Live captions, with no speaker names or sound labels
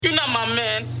You're not my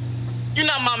man. You're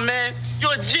not my man.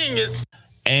 You're a genius.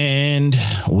 And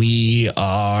we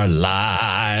are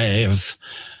live.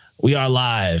 We are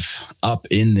live up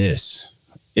in this.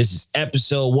 This is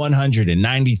episode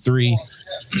 193. And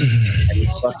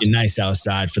it's fucking nice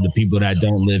outside for the people that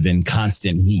don't live in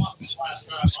constant heat.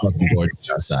 It's fucking gorgeous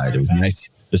outside. It was nice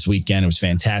this weekend. It was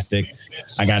fantastic.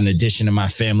 I got an addition to my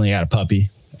family. I got a puppy.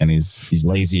 And he's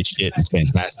lazy as shit. It's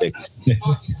fantastic.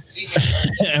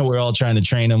 And we're all trying to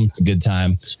train him. It's a good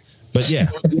time. But yeah,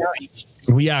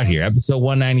 we out here. Episode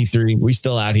 193. We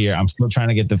still out here. I'm still trying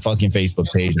to get the fucking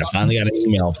Facebook page. I finally got an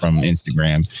email from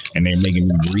Instagram, and they're making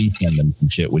me resend them some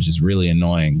shit, which is really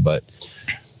annoying. But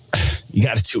you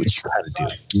got to do what you got to do.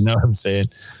 You know what I'm saying?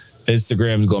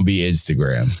 Instagram is going to be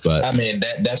Instagram. But I mean,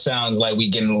 that sounds like we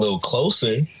getting a little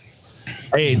closer.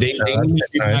 Hey, they need to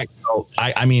get back. So,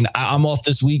 I'm off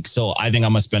this week, so I think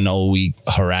I'm gonna spend the whole week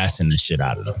harassing the shit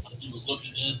out of them.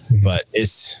 But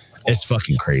it's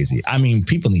fucking crazy. I mean,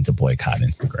 people need to boycott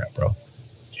Instagram, bro.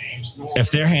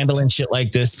 If they're handling shit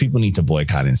like this, people need to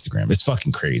boycott Instagram. It's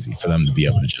fucking crazy for them to be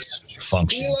able to just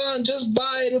function. Elon, just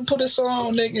buy it and put us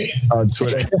on, nigga. On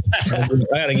Twitter. I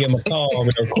gotta give him a call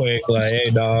real quick. Like, hey,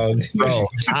 dog. Bro,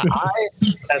 I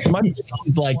as much as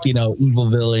he's like, evil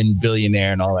villain,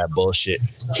 billionaire, and all that bullshit,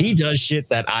 he does shit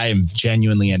that I am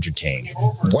genuinely entertained.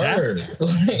 Word.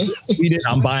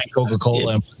 I'm buying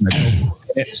Coca-Cola and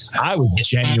I was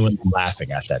genuinely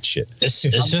laughing at that shit. It's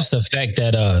just the fact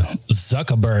that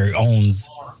Zuckerberg owns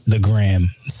the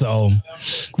gram. So,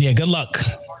 yeah, good luck.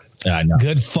 I know.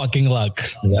 Good fucking luck.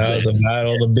 That was about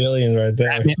all the billions right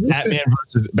there.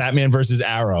 Batman versus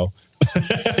Arrow.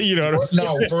 You know what I'm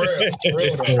saying? No, for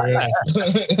real.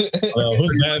 Well,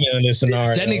 who's Batman in this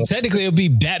scenario? Technically, it'll be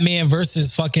Batman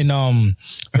versus fucking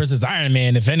versus Iron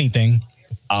Man, if anything.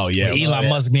 Oh yeah, with Elon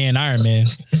Musk being Iron Man.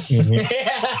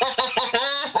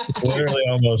 Literally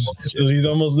almost. He's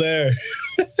almost there.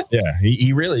 Yeah,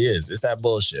 he really is. It's that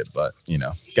bullshit, but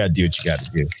gotta do what you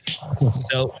gotta do.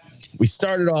 So we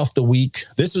started off the week.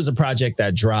 This was a project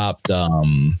that dropped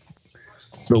the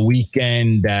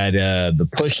weekend that the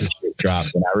Push shit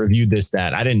dropped, and I reviewed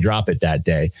that. I didn't drop it that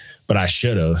day, but I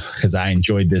should have, because I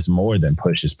enjoyed this more than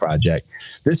Push's project.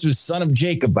 This was Son of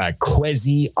Jacob by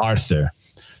Kwesi Arthur.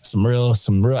 Some real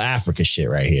Africa shit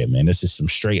right here, man. This is some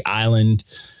straight island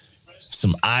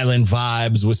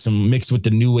vibes with some mixed with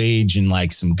the new age and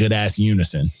like some good ass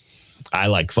unison.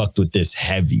 I fucked with this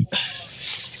heavy.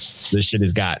 This shit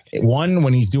has got one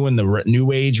when he's doing the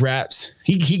new age raps.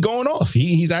 He going off.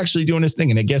 He's actually doing his thing,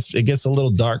 and it gets a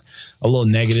little dark, a little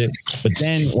negative. But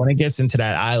then when it gets into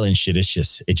that island shit, it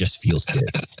just feels good.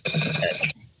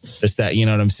 It's that, you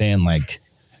know what I'm saying, like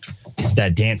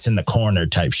that dance in the corner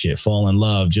type shit, fall in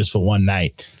love just for one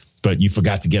night, but you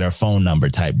forgot to get our phone number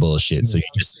type bullshit. So you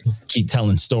just keep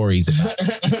telling stories about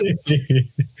it.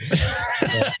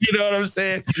 You know what I'm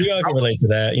saying? We all can relate to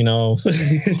that,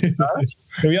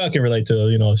 We all can relate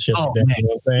to, shit like that. Man. You know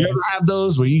what I'm saying? You ever have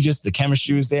those where the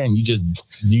chemistry was there and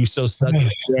you so stuck in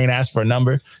you ain't asked for a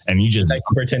number and you just like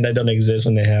pretend that don't exist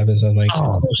when they have it. So I'm like,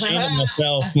 I'm so ashamed of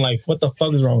myself. I'm like, what the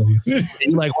fuck is wrong with you?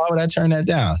 You're like, why would I turn that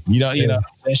down?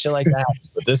 And shit like that.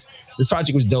 But this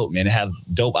project was dope, man. It had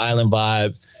dope island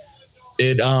vibes.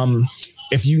 It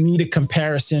if you need a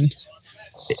comparison,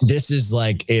 this is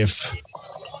like if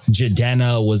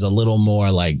Jidenna was a little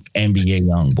more like NBA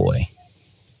Youngboy,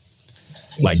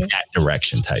 like that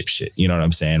direction type shit. You know what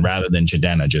I'm saying? Rather than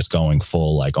Jidenna just going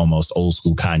full like almost old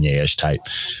school Kanye-ish type.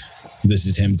 This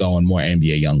is him going more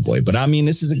NBA Youngboy. But I mean,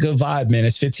 this is a good vibe, man.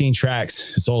 It's 15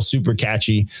 tracks. It's all super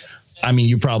catchy. I mean,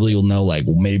 you probably will know like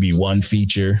maybe one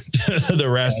feature. The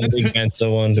rest, Big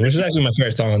Mensa one, which is actually my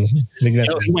favorite song.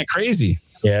 He went crazy.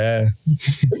 Yeah,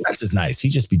 that's just nice. He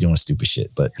just be doing stupid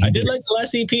shit. But I did like the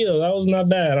last EP though. That was not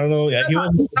bad. I don't know. Yeah, he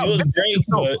was great.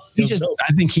 But he just,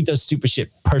 I think he does stupid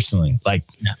shit personally. Like,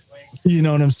 you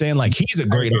know what I'm saying? Like he's a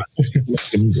great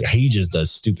artist. He just does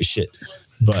stupid shit.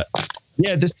 But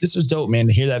yeah, this was dope, man.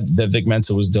 To hear that Vic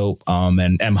Mensa was dope.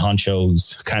 And M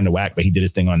Honcho's kind of whack, but he did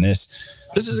his thing on this.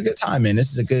 This is a good time, man.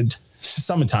 This is a good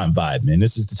summertime vibe, man.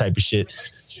 This is the type of shit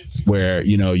where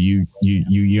you're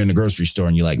in the grocery store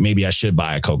and you're like, maybe I should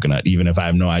buy a coconut, even if I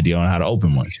have no idea on how to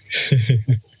open one.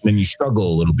 Then you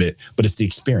struggle a little bit, but it's the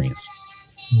experience.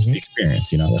 It's the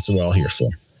experience, that's what we're all here for.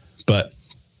 But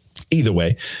either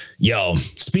way,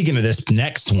 speaking of this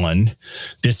next one,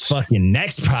 this fucking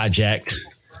next project,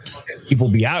 people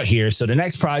be out here. So the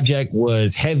next project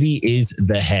was Heavy is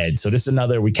the Head. So this is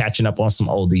another, we catching up on some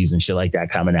oldies and shit like that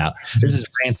coming out. This is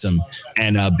Ransom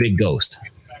and Big Ghost.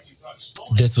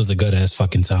 This was a good ass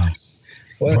fucking time.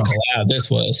 What a collab this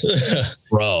was.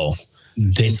 Bro.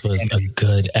 This was a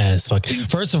good ass fucking.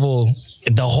 First of all,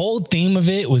 the whole theme of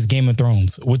it was Game of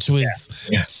Thrones, which was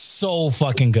so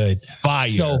fucking good. Fire.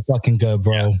 So fucking good,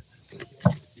 bro.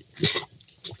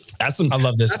 That's some. I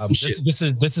love this album.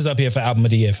 This is up here for album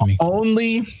of the year for me.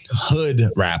 Only hood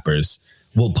rappers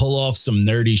will pull off some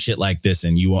nerdy shit like this,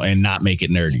 and not make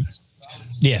it nerdy.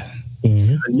 Yeah. A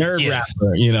nerd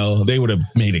rapper, you know, they would have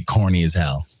made it corny as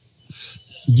hell.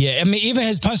 Yeah, I mean, even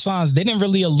his punchlines, they didn't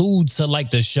really allude to like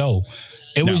the show.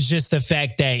 It was just the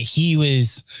fact that he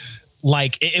was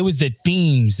like, it was the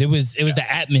themes, it was the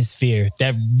atmosphere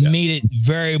that made it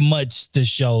very much the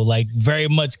show, like very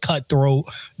much cutthroat,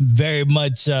 very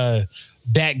much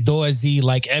backdoorsy.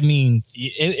 Like, I mean,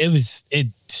 it was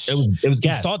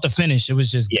gas. Start to finish, it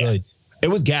was just good. It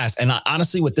was gas. And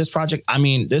honestly, with this project, I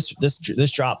mean, this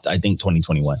dropped, I think,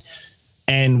 2021.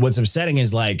 And what's upsetting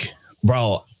is like,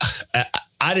 bro,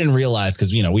 I didn't realize,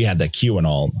 because, you know, we had the queue and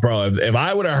all. Bro, if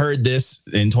I would have heard this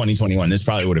in 2021, this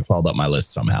probably would have crawled up my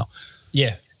list somehow.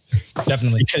 Yeah,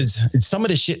 definitely. Because some of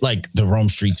the shit, like the Rome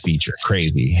Streets feature,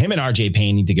 crazy. Him and RJ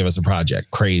Payne need to give us a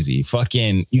project. Crazy.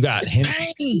 Fucking, you got him,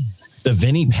 the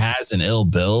Vinny Paz and Ill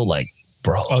Bill, like,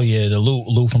 bro. Oh yeah, the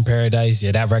Lou from Paradise.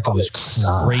 Yeah, that record was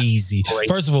crazy.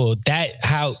 First of all, that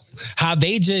how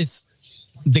they just,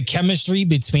 the chemistry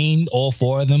between all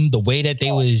four of them, the way that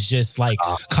they was just like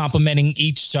complimenting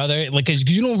each other, like,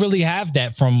 because you don't really have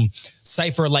that from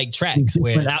Cypher like tracks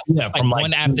where it's like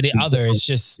one after the other. It's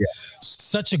just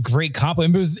such a great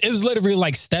compliment. It was literally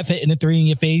like Steph hitting a three in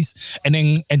your face, and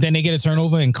then they get a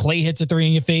turnover, and Clay hits a three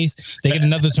in your face. They get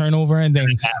another turnover, and then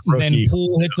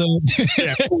Poole hits a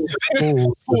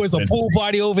Poole is a pool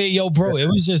party over here, yo, bro. It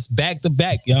was just back to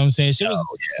back. You know what I'm saying?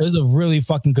 It was a really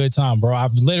fucking good time, bro. I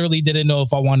literally didn't know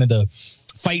if I wanted to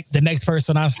fight the next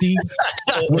person I see,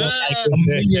 or like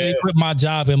immediately quit my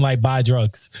job and like buy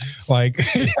drugs. Like,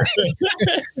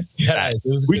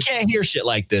 we can't hear shit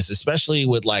like this, especially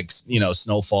with like, you know,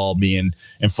 Snowfall being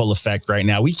in full effect right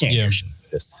now. We can't hear shit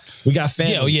like this. We got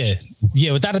fans.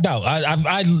 Yeah, without a doubt.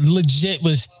 I legit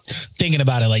was thinking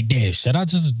about it. Like, damn, should I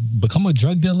just become a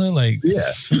drug dealer? Like,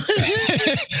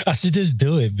 I should just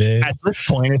do it, man. At this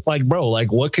point, it's like, bro,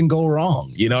 like, what can go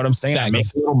wrong? You know what I'm saying? Facts. I make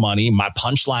a little money. My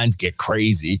punchlines get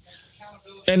crazy.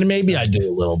 And maybe I do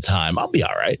a little time. I'll be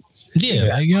all right.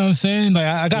 Yeah, like, you know what I'm saying? Like,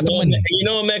 I got the money. You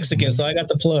know I'm Mexican, so I got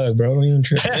the plug, bro. Don't even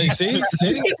trip. See,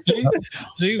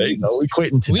 we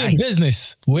quitting tonight. We in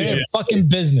business. We're in fucking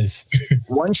business.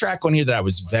 One track on here that I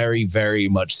was very, very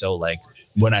much so like,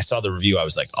 when I saw the review, I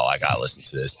was like, oh, I gotta listen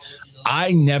to this.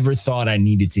 I never thought I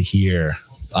needed to hear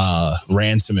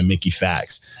Ransom and Mickey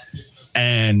Fax.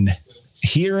 And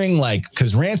hearing like,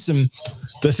 because Ransom,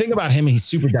 the thing about him, he's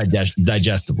super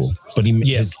digestible, but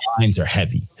his lines are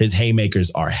heavy. His haymakers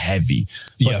are heavy,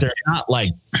 but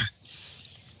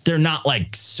they're not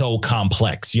like so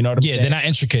complex. You know what I'm saying? Yeah, they're not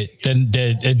intricate.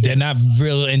 They're not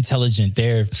real intelligent.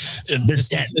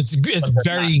 It's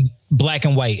very black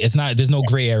and white. It's not. There's no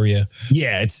gray area.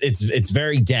 Yeah, it's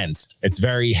very dense. It's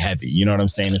very heavy. You know what I'm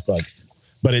saying? It's like,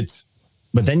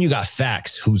 but then you got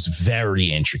Fax, who's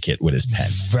very intricate with his pen.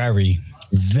 Very.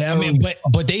 I mean,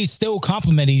 but they still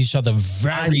compliment each other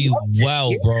very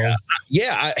well, bro.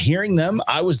 Yeah, hearing them,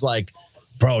 I was like,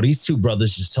 bro, these two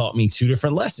brothers just taught me two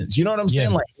different lessons. You know what I'm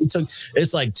saying? Like,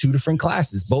 it's like two different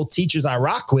classes. Both teachers I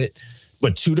rock with,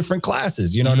 but two different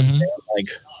classes. You know what I'm saying? Like,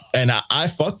 and I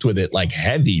fucked with it like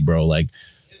heavy, bro. Like,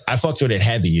 I fucked with it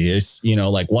heavy. It's, you know,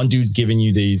 like one dude's giving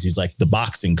you these, he's like the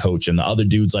boxing coach, and the other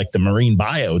dude's like the marine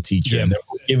bio teacher, and they're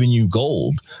giving you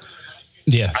gold.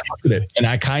 Yeah. And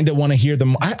I kind of want to hear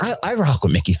them. I rock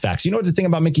with Mickey Fax. You know what the thing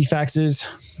about Mickey Fax is,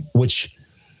 which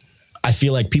I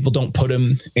feel like people don't put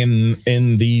him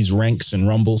in these ranks and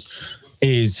rumbles,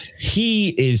 is he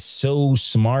is so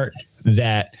smart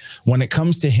that when it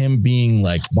comes to him being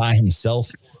like by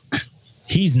himself,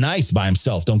 he's nice by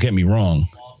himself. Don't get me wrong.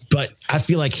 But I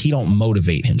feel like he don't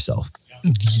motivate himself.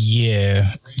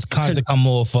 Yeah. It's kind of come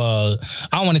off, I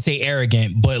don't want to say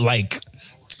arrogant, but like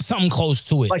something close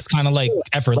to it. Like, it's kind of like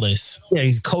effortless. Yeah,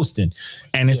 he's coasting.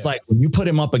 And it's like, when you put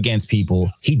him up against people,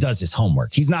 he does his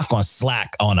homework. He's not going to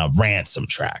slack on a Ransom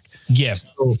track. Yeah.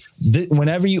 So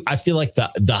whenever I feel like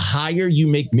the higher you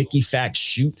make Mickey Fax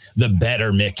shoot, the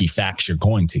better Mickey Fax you're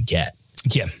going to get.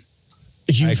 Yeah.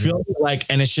 You feel like,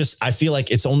 and it's just, I feel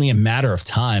like it's only a matter of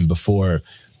time before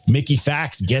Mickey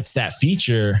Fax gets that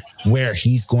feature where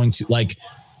he's going to, like,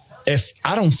 if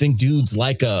I don't think dudes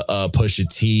like a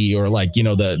Pusha T or like, you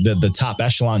know, the top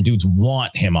echelon dudes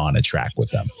want him on a track with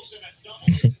them.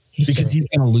 because he's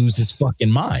gonna lose his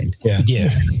fucking mind. Yeah.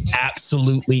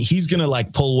 Absolutely. He's gonna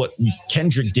like pull what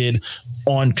Kendrick did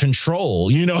on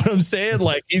Control. You know what I'm saying?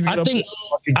 Like he's gonna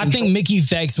I think Mickey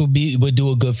Facts would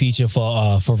do a good feature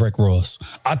for Rick Ross.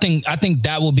 I think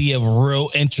that would be a real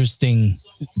interesting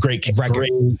great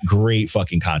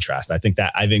fucking contrast. I think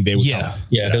they would. Yeah.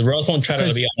 Because Ross won't try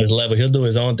to be on his level. He'll do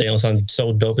his own thing on something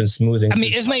so dope and smooth. I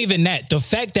mean, it's not even that. The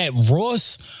fact that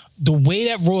the way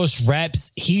that Ross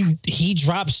raps, he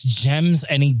drops gems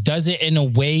and he does it in a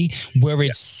way where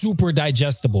it's super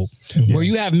digestible. Where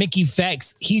you have Mickey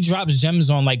Facts, he drops gems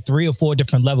on like 3 or 4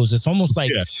 different levels. It's almost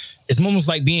like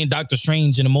being Doctor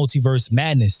Strange in a multiverse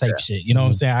madness type shit. You know what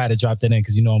I'm saying? I had to drop that in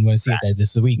because I'm going to see that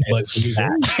this week.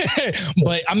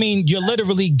 But I mean, you're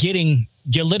literally getting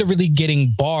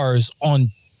bars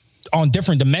on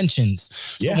different dimensions.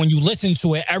 So when you listen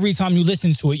to it, every time you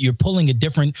listen to it, you're pulling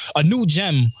a new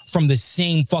gem from the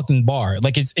same fucking bar.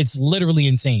 Like it's literally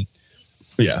insane.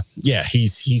 Yeah.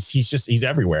 He's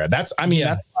everywhere. That's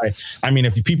why,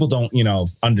 if people don't,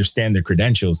 understand their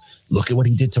credentials, look at what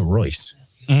he did to Royce.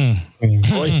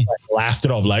 Royce laughed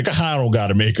it off like, I don't got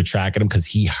to make a track at him because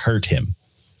he hurt him.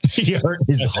 He hurt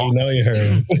his heart. You hurt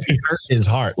him. He hurt his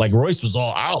heart. Like Royce was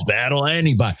all, I'll battle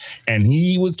anybody. And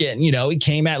he was getting, he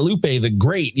came at Lupe the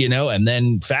Great, and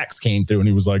then Facts came through and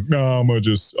he was like, no, I'm going to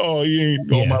just, you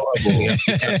ain't on my level.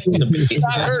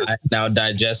 I now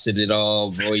digested it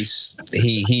all. Royce,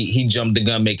 he jumped the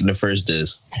gun making the first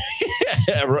diss.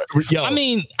 Yo, I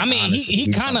mean,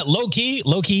 he kind of low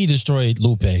key destroyed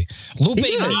Lupe. Lupe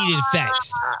needed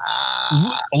Facts.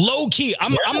 Low key.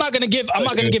 I'm not gonna give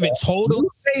it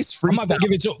total. I'm not gonna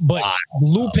give it to, but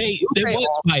Lupe it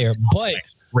was fire, but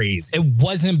crazy. It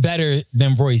wasn't better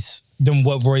than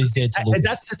what Royce did to Lupe. And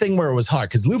that's the thing where it was hard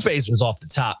because Lupe's was off the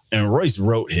top and Royce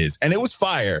wrote his, and it was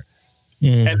fire.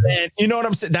 And then you know what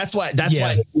I'm saying. That's why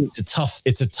it's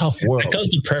a tough world. It comes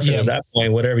to preference at that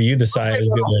point. Whatever you decide is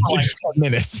good. Like 10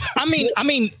 minutes.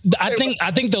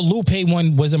 I think the Lupe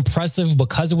one was impressive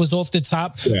because it was off the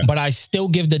top. Yeah. But I still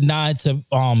give the nod to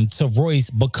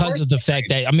Royce because of the fact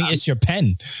that it's your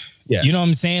pen. Yeah. You know what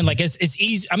I'm saying? Like it's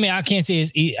easy. I mean, I can't say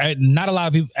it's easy. Not a lot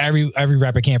of people. Every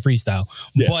rapper can't freestyle,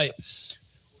 but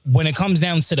when it comes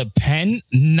down to the pen,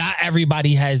 not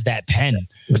everybody has that pen.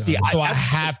 See, so I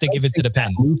have to give it to the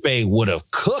pen. Lupe would have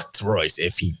cooked Royce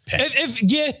if he penned. But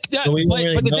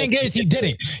the thing is, he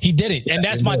didn't. He did it, and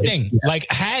that's my thing. Yeah. Like,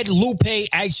 had Lupe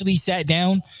actually sat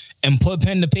down and put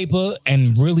pen to paper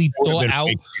and really thought out,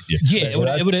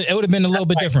 it would have been a little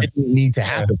bit different. It didn't need to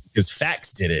happen because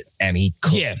Facts did it, and he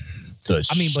cooked. Yeah. But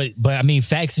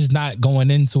Facts is not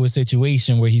going into a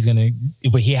situation where he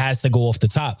has to go off the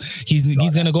top.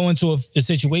 He's gonna go into a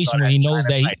situation where he knows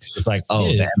that it's like,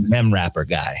 that mem rapper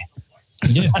guy.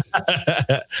 Yeah,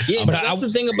 but that's the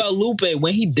thing about Lupe.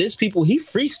 When he diss people, he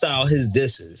freestyle his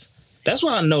disses. That's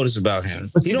what I notice about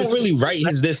him. He don't really write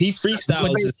his diss. He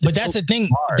freestyles. But that's the thing.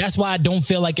 That's why I don't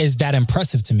feel like it's that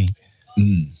impressive to me.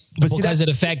 But because of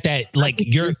the fact that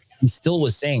he still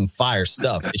was saying fire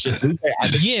stuff. It's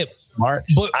just smart.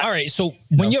 But all right, so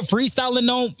when you're freestyling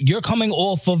though, you're coming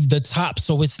off of the top,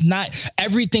 so it's not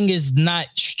everything is not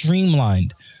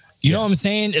streamlined. You know what I'm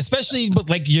saying? Especially, but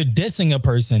like you're dissing a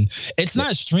person, it's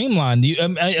not streamlined. You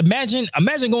imagine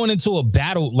going into a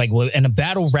battle, like in a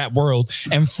battle rap world,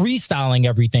 and freestyling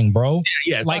everything, bro.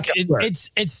 Yeah, like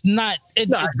it's not.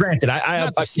 Granted,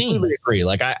 I completely agree.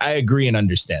 Like I agree and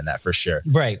understand that for sure.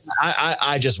 Right.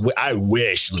 I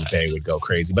wish Lupe would go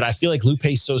crazy, but I feel like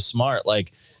Lupe's so smart.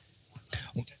 Like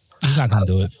he's not gonna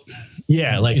do it.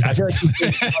 Yeah, like I feel like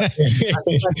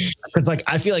because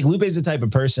I feel like Lupe's the type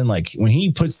of person like when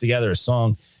he puts together a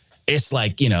song, it's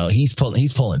like he's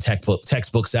pulling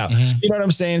textbooks out. Mm-hmm. You know what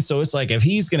I'm saying? So it's like if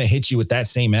he's gonna hit you with that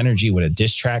same energy with a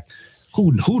diss track,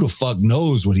 who the fuck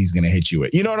knows what he's gonna hit you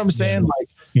with? You know what I'm saying? Like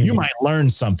you might learn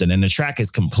something, and the track is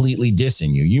completely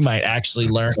dissing you. You might actually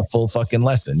learn a full fucking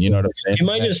lesson. You know what I'm saying? You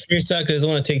might just freestyle because it's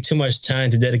going to take too much time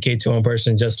to dedicate to one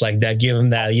person just like that. Give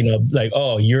him that, like,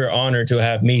 oh, you're honored to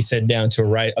have me sit down to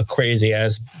write a crazy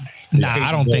ass. Nah,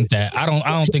 I don't think that. I don't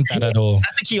think that at all.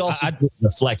 I think he also the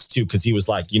flex too, because he was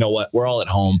like, you know what, we're all at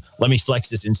home. Let me flex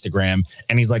this Instagram,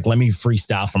 and he's like, let me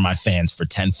freestyle for my fans for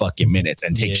 10 fucking minutes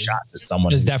and take shots at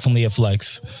someone. It's definitely a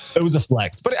flex. It was a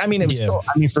flex, but I mean, it was still.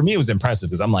 I mean, for me, it was impressive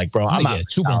because I'm like, bro, I'm not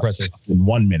super impressive in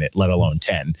 1 minute, let alone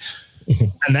 10,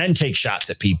 and then take shots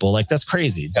at people. Like that's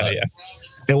crazy. But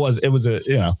it was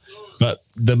a But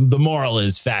the moral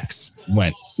is Facts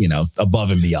went,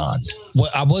 above and beyond. Well,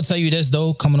 I will tell you this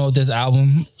though, coming off this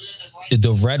album,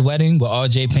 the Red Wedding with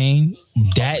RJ Payne,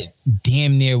 that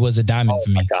damn near was a diamond for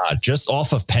me. My God, just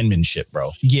off of penmanship,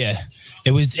 bro. Yeah.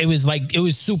 It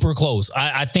was super close.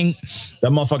 I think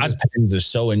that motherfucker's pens are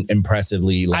so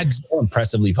impressively so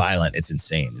impressively violent. It's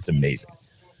insane. It's amazing.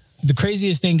 The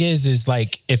craziest thing is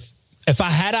like if I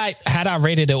had I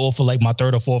rated it off of like my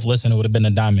third or fourth listen, it would have been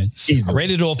a diamond. Easy. I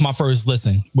rated it off my first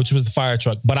listen, which was the fire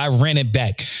truck, but I ran it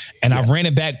back, and I ran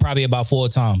it back probably about 4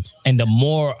 times. And the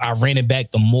more I ran it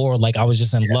back, the more like I was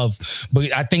just in love.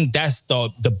 But I think that's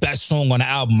the best song on the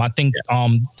album. I think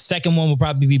second one would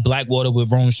probably be Blackwater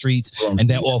with Rome Streets, and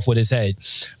then Off With His Head.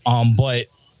 But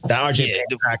that RJ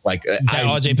Payne track, like that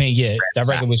RJ Payne, that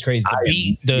record was crazy. The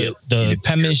beat, the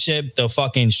penmanship, the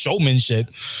fucking showmanship.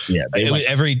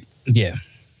 Yeah,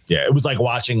 it was like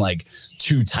watching like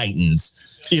two titans.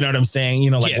 You know what I'm saying?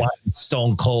 You know, like watching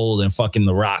Stone Cold and fucking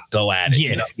The Rock go at it. Yeah,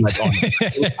 you know?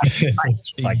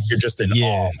 It's like you're just in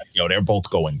awe. Like, yo, they're both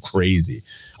going crazy.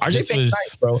 RJ Payne's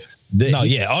nice, bro.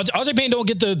 RJ Payne don't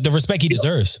get the respect he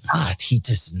deserves. He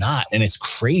does not, and it's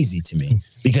crazy to me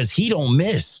because he don't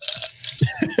miss.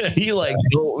 He like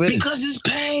because it's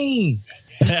Payne.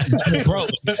 Bro,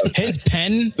 his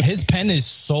pen is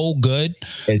so good.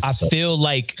 I feel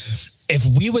like if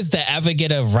we was to ever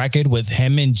get a record with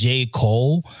him and J.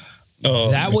 Cole,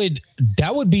 that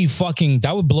would be fucking,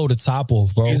 that would blow the top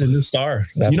off, bro. He's a new star.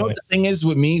 You know what the thing is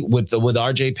with me with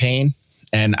RJ Payne,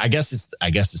 and I guess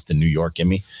it's the New York in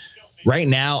me. Right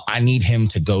now, I need him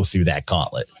to go through that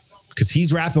gauntlet. Because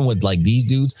he's rapping with like these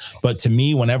dudes, but to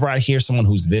me, whenever I hear someone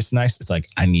who's this nice, it's like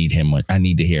I need him. I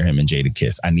need to hear him in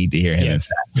Jadakiss. I need to hear him in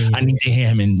Fat. I need to hear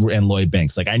him in Lloyd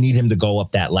Banks. Like I need him to go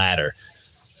up that ladder.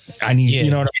 I need,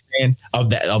 you know what I'm saying?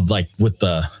 Of like with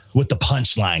the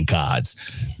punchline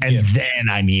gods, and then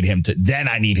I need him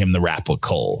to rap with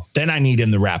Cole. Then I need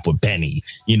him to rap with Benny.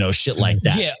 You know, shit like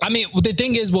that. Yeah, I mean, the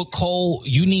thing is with Cole,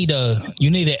 you need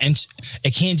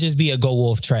it can't just be a go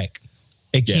off track.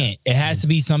 It can't. It has to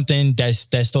be something that's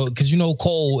because you know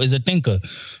Cole is a thinker,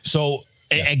 so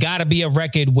it got to be a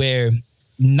record where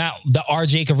not the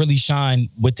RJ can really shine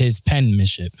with his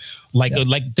penmanship, like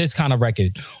this kind of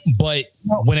record. But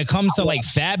when it comes to like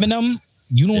fabbing them,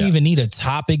 you don't even need a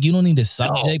topic. You don't need a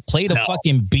subject. Play the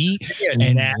fucking beat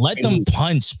and let them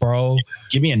punch, bro.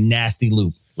 Give me a nasty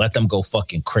loop. Let them go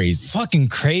fucking crazy. Fucking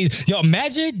crazy. Yo,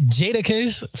 imagine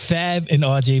Jadakiss, Fab, and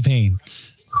RJ Payne.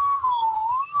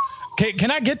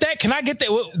 Can I get that? Can I get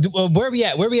that? Where we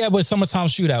at? Where we at with Summertime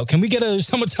Shootout? Can we get a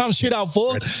Summertime Shootout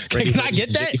 4? Can I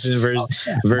get that?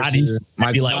 Versus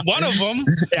like one of them.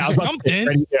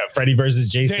 Something. Freddie versus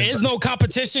Jason. There is no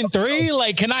competition 3.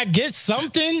 Like, can I get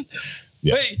something?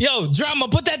 Yeah. Wait, yo, Drama,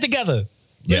 put that together.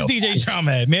 Where's DJ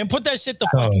Drama at, man? Put that shit the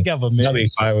fuck together, man. I'll be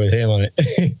fine with him on it.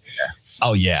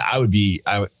 Oh yeah, I would.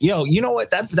 Yo, you know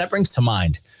what? That brings to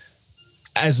mind.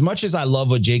 As much as I love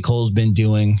what J. Cole's been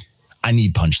doing, I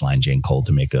need Punchline J. Cole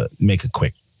to make a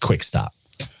quick stop.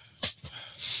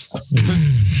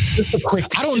 Just a quick.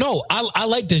 I don't know. I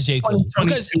like this J. Cole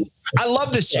because I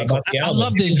love this J. Cole. I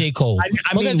love this J. Cole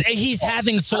because he's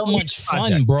having so much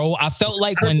fun, bro. I felt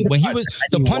like when he was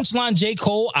the Punchline J.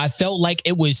 Cole, I felt like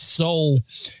it was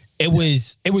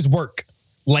work.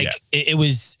 Like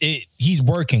he's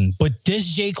working, but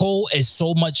this J. Cole is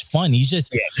so much fun. He's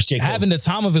just having the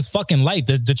time of his fucking life.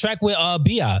 The track with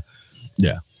B.I.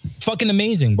 Fucking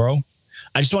amazing, bro.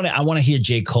 I want to hear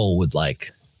J. Cole with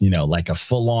like a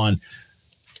full on,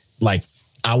 like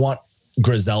I want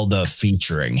Griselda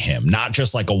featuring him, not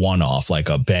just like a one off, like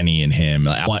a Benny and him.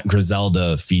 I want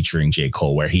Griselda featuring J.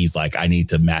 Cole, where he's like, I need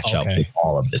to match up with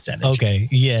all of this energy. Okay,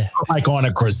 yeah, like on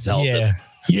a Griselda.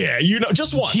 Yeah,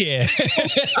 just once. Yeah.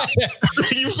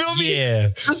 You feel me? Yeah.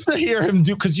 Just to hear him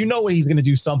do, because you know what, he's going to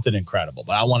do something incredible.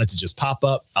 But I want it to just pop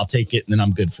up. I'll take it, and then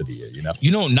I'm good for the year, not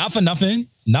for nothing.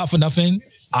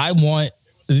 I want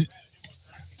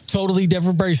totally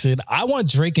different person. I want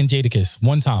Drake and Jadakiss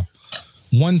one time.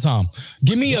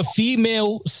 Give me a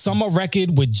female summer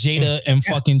record with Jada and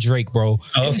fucking Drake, bro.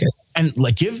 Okay. And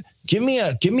like give me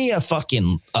a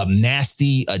fucking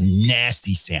nasty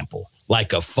sample.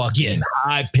 Like a fucking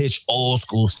high pitched old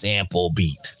school sample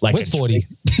beat. Like where's 40? 40?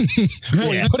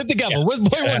 Put it together. Where's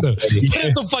Boy Wonder? Put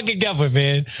it the fucking together,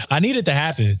 man. I need it to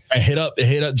happen. I hit up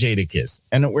Jadakiss,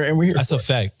 and we're here. That's a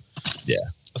fact. Yeah.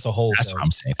 That's a whole. That's what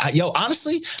I'm saying.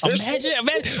 Honestly, imagine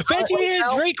you hear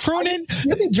Drake crooning.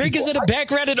 Drake is in the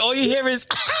background, and all you hear is.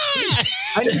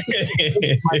 I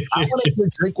want to hear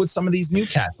Drake with some of these new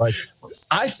cats. Like,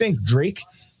 I think Drake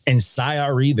and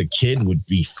Syari the Kid would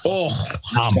be.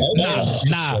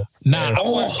 Nah.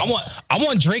 I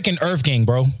want Drake and Earth Gang,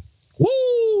 bro.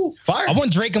 Woo! Fire! I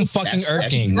want Drake and fucking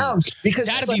Earth Gang because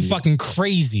that'd be fucking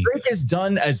crazy. Drake has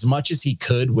done as much as he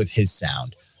could with his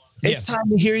sound. It's time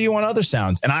to hear you on other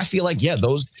sounds. And I feel like,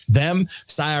 those them,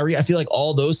 Sayari, I feel like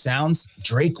all those sounds,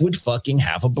 Drake would fucking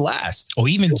have a blast. Or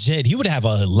even Jid. He would have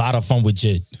a lot of fun with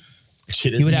Jid.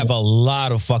 He would have a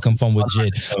lot of fucking fun with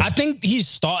Jid. I think he's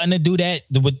starting to do that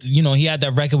with, you know, he had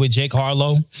that record with Jake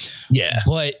Harlow. Yeah.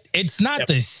 But it's not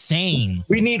the same.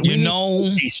 We need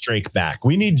Drake back.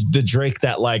 We need the Drake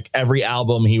that like every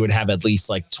album he would have at least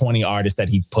like 20 artists that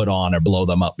he'd put on or blow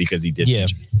them up because he did. Yeah.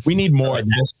 We need more of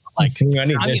that. Like I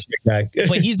need this back.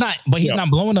 But he's not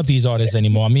blowing up these artists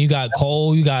anymore. I mean, you got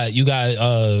Cole, you got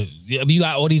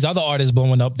all these other artists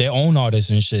blowing up their own artists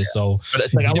and shit. So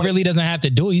it's like, he really doesn't have to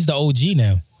do it. He's the OG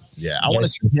now. Yeah, I want to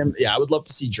see him. Yeah, I would love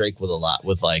to see Drake with the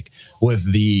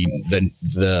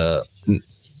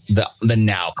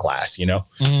now class, you know,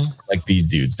 like these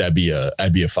dudes. That'd be a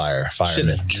fire. Shit,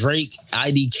 a Drake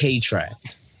IDK track.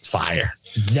 Fire.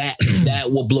 That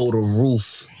will blow the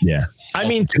roof. Yeah. I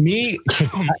mean, to me,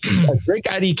 because a Drake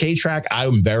IDK track,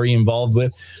 I'm very involved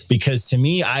with, because to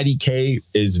me, IDK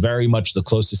is very much the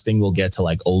closest thing we'll get to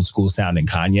like old school sounding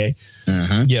Kanye.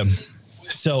 Mm-hmm. Yeah.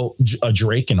 So a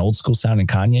Drake and old school sounding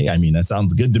Kanye, I mean, that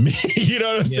sounds good to me. You know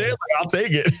what I'm saying? Like, I'll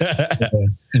take it.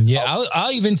 Yeah,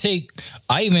 I'll even take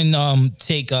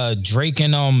Drake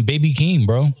and Baby Keem,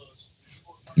 bro.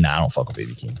 Nah, I don't fuck with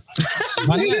Baby Keem.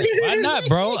 Why not,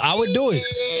 bro? I would do it.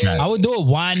 I would do it.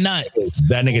 Why not?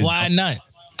 That nigga. Why not?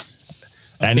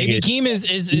 That Baby nigga Keem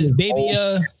is baby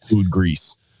food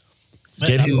grease.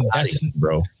 Get him out of here,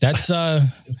 bro. That's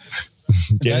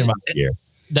Get him out of here.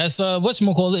 That's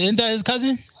whatchamacallit. Isn't that his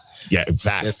cousin? Yeah, in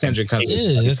fact, That's Kendrick's cousin.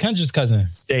 Yeah, it's Kendrick's cousin.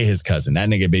 Stay his cousin. That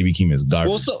nigga Baby Keem is garbage.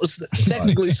 Well, so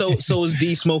technically, so is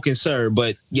D Smoke and Sir,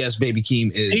 but yes, Baby Keem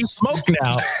is. D Smoke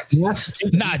now.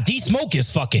 Nah, D Smoke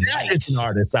is fucking That is an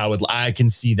artist. I can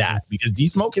see that, because D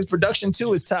Smoke, his production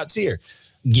too is top tier.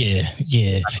 Yeah.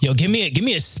 Yo, give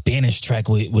me a Spanish track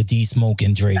with D Smoke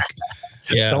and Drake.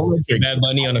 Yeah, Bad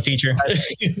Bunny on a feature.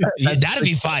 Yeah, that'd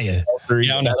be fire.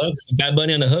 Yeah, on the hook. Bad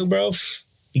Bunny on the hook, bro.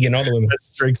 You getting all the women. That's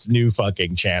Drake's new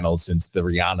fucking channel since the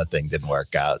Rihanna thing didn't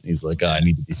work out. He's like, I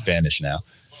need to be Spanish now.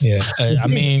 Yeah, I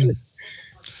mean,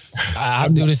 I'll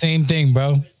do the same thing,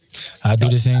 bro. I do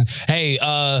the same. Hey,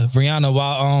 Rihanna,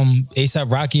 while ASAP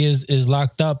Rocky is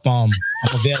locked up, I'm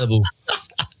available.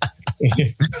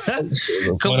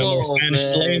 Come on, Spanish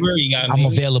man. flavor. You got I'm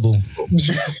available.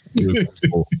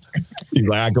 He's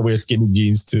like, I can wear skinny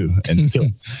jeans too. And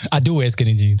I do wear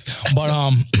skinny jeans, but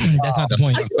that's not the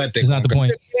point. That's not the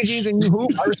point. Skinny jeans and you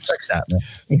hoop. I respect that,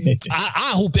 man.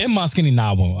 I hoop in my skinny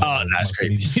album. Oh, that's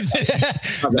crazy.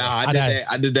 Nah,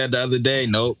 I did that the other day.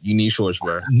 Nope, you need shorts,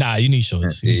 bro. Nah, you need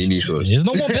shorts. Yeah, you need shorts. There's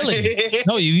no mobility.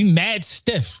 No, you be mad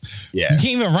stiff. Yeah. You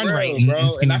can't even run right in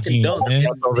skinny jeans,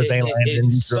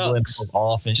 man.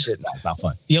 Off and shit. No, it's not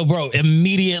fun. Yo, bro,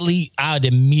 I'd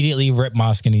immediately rip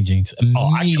my skinny jeans.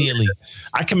 Immediately.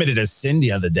 I committed a sin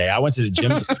the other day. I went to the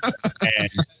gym and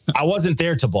I wasn't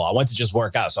there to ball. I went to just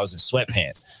work out. So I was in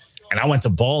sweatpants. And I went to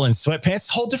ball in sweatpants.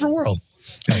 Whole different world.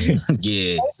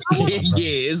 Yeah.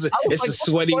 It's a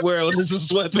sweaty world. It's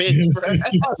a sweatpants, bro.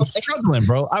 I was struggling,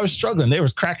 bro. I was struggling. They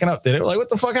was cracking up there. They were like, what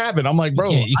the fuck happened? I'm like, bro.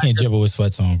 You can't dribble with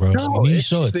sweats on, bro. No, you need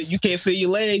shorts. You can't feel your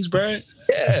legs, bro.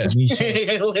 Yeah.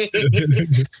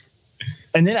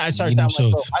 And then I started down like,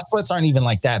 bro, my sweats aren't even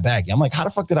like that baggy. I'm like, how the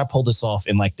fuck did I pull this off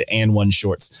in like the AND1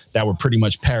 shorts that were pretty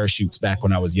much parachutes back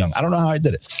when I was young? I don't know how I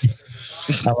did it.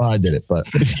 I don't know how I did it, but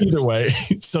either way.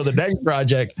 So the next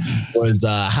project was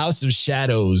House of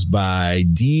Shadows by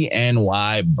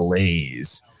DNY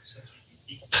Blaze.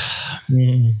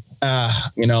 You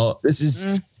know, this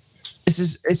is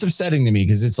it's upsetting to me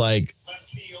because it's like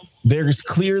there's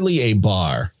clearly a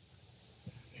bar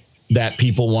that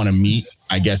people want to meet.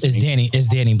 I guess it's Danny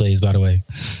Blaze, by the way.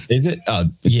 Is it?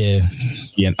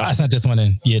 Yeah. I sent this one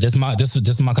in. Yeah, this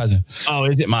is my cousin. Oh,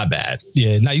 is it? My bad.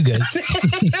 Yeah, no, you good.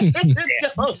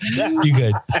 You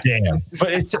good. Damn.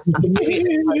 But it's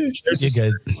there's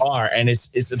You're good. bar, and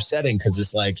it's upsetting because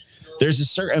it's like there's a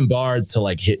certain bar to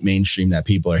like hit mainstream that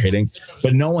people are hitting,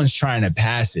 but no one's trying to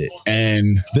pass it.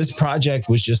 And this project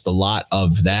was just a lot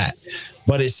of that.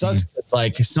 But it sucks. It's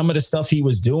like some of the stuff he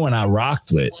was doing, I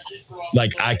rocked with.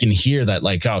 Like I can hear that,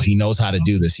 like, oh, he knows how to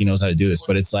do this. He knows how to do this.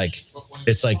 But it's like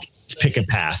pick a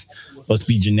path. Let's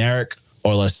be generic,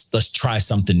 or let's try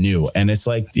something new. And it's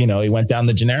like, you know, he went down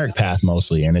the generic path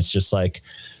mostly, and it's just like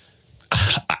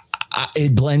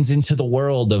it blends into the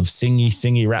world of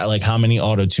singy rap. Like, how many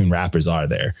auto-tune rappers are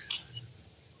there?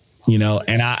 you know,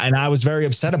 and I was very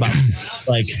upset about it.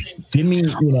 Like, give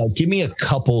me a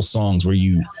couple songs where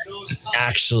you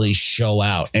actually show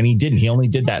out. And he didn't. He only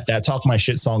did that. That Talk My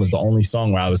Shit song is the only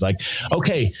song where I was like,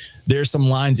 okay, there's some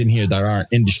lines in here that aren't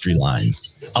industry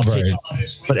lines. I'll take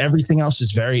it. But everything else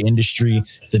is very industry.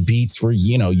 The beats were,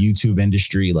 you know, YouTube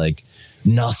industry, like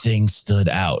nothing stood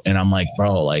out. And I'm like,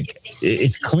 bro, like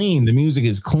it's clean. The music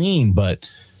is clean, but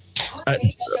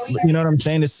you know what I'm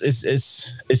saying? It's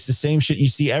the same shit you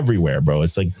see everywhere, bro.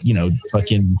 It's like, you know,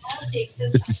 fucking,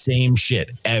 it's the same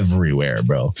shit everywhere,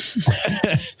 bro. And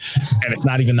it's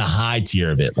not even the high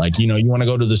tier of it. Like, you know, you want to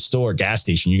go to the store, gas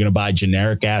station, you're going to buy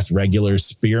generic ass regular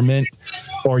spearmint,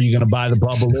 or you're going to buy the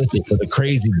Bubblicious or the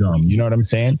crazy gum. You know what I'm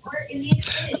saying?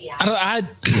 I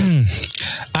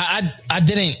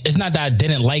didn't, it's not that I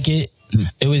didn't like it.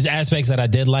 It was aspects that I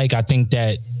did like. I think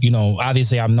that, you know,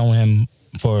 obviously I've known him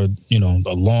for, you know,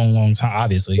 a long time,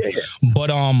 obviously. But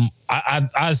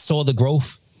I saw the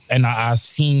growth and I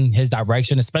seen his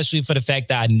direction, especially for the fact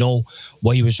that I know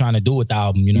what he was trying to do with the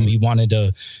album. You know, he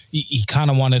kind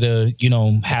of wanted to, you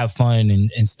know, have fun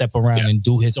and step around and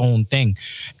do his own thing.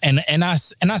 And I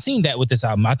seen that with this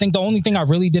album. I think the only thing I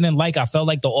really didn't like, I felt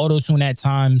like the auto-tune at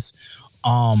times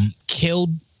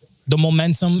killed the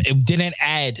momentum. It didn't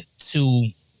add to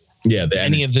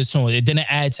any of this song. It didn't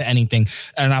add to anything.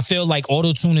 And I feel like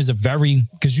auto-tune is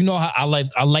because you know how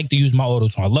I like to use my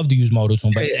auto-tune. I love to use my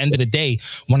auto-tune, but at the end of the day,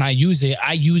 when I use it,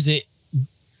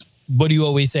 what do you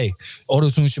always say?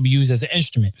 Auto-tune should be used as an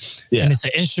instrument. Yeah. And it's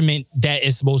an instrument that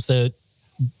is supposed to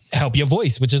help your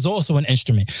voice, which is also an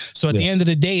instrument. So at the end of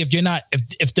the day,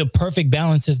 if the perfect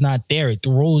balance is not there, it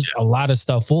throws a lot of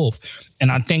stuff off.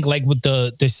 And I think like with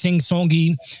the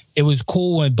sing-songy, it was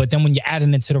cool, but then when you're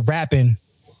adding it to the rapping,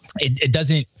 it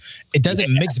doesn't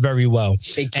mix very well.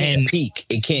 It can't peak.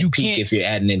 It can't peak if you're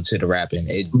adding into the rapping.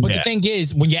 But the thing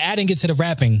is, when you're adding it to the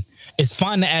rapping, it's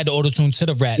fine to add the auto-tune to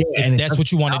the rap if that's what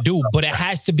you want to do. But it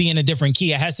has to be in a different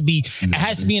key. It has to be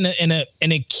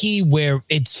in a key where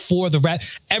it's for the rap.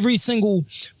 Every single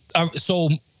so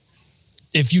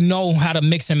if you know how to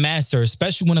mix and master,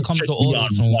 especially when it comes to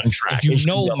auto-tune, if you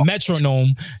know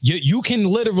metronome, you can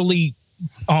literally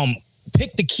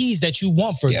pick the keys that you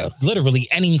want for literally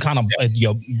any kind of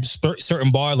certain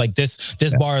bar. Like this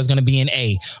bar is going to be an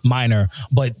A minor,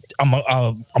 but I'm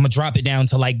gonna drop it down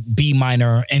to like B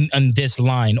minor and this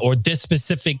line, or this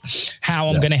specific how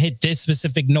I'm gonna hit this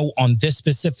specific note on this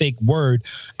specific word.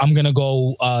 I'm gonna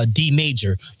go D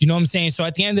major. You know what I'm saying? So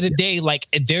at the end of the day, like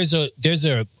there's a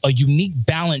unique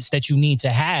balance that you need to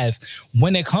have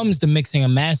when it comes to mixing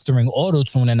and mastering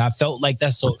auto-tune, and I felt like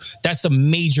that's the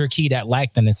major key that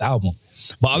lacked in this album.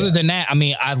 But other than that, I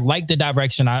mean, I like the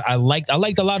direction. I liked a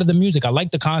lot of the music. I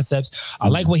like the concepts. I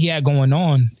like what he had going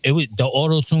on. The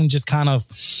auto-tune just kind of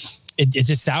it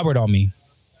just soured on me.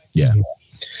 Yeah.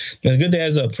 It's good that he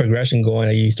has a progression going.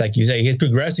 He's like you say, he's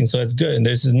progressing, so it's good. And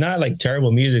this is not like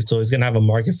terrible music, so he's gonna have a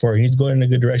market for it. He's going in a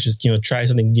good direction. You know, try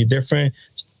something different,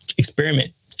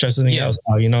 experiment, try something else.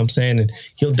 You know what I'm saying? And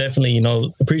he'll definitely, you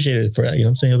know, appreciate it for that. You know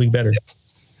what I'm saying? He'll be better.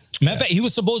 Matter of fact, he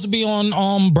was supposed to be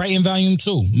on Brighton Volume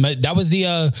 2. That was the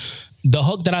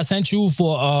hook that I sent you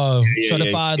for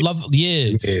Certified Love.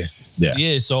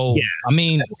 Yeah. So I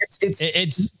mean,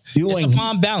 it's a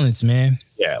fine balance, man.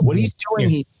 Yeah, what he's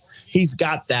doing, he's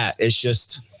got that. It's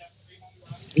just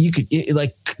you could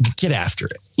get after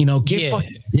it. You know, get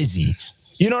fucking busy.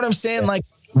 You know what I'm saying? Like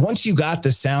once you got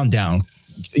the sound down,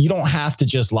 you don't have to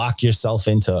just lock yourself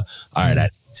into all right. I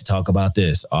need to talk about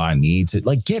this. Oh, I need to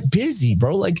get busy,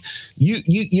 bro. Like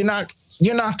you're not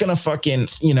gonna fucking,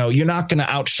 you know, you're not gonna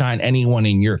outshine anyone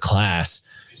in your class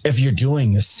if you're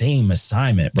doing the same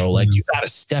assignment, bro. Like you gotta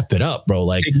step it up, bro.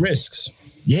 Like take risks.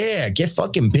 Yeah, get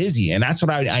fucking busy. And that's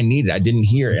what I needed. I didn't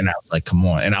hear it. And I was like, come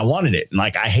on. And I wanted it. And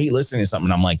like, I hate listening to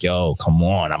something. I'm like, yo, come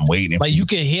on. I'm waiting. Like you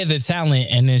can hear the talent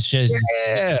and it's just,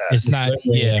 it's not,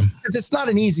 Because it's not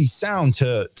an easy sound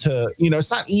to, you know,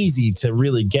 it's not easy to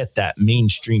really get that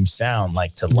mainstream sound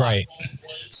like to right.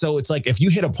 So it's like, if you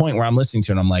hit a point where I'm listening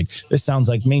to it, I'm like, this sounds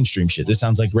like mainstream shit. This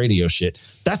sounds like radio shit.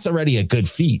 That's already a good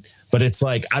feat. But it's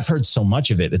like, I've heard so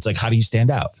much of it. It's like, how do you stand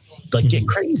out? Like get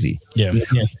crazy. Yeah.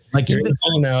 Like you're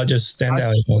now just stand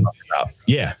out.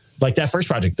 Yeah. Like that first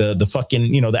project, the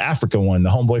fucking, you know, the Africa one, the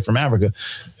homeboy from Africa.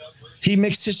 He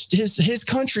mixed his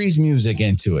country's music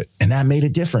into it. And that made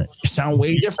it different. It sounded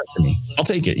way different to me. I'll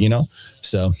take it, you know?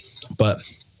 So, but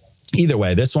either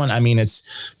way, this one, I mean,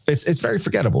 it's very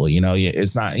forgettable, you know.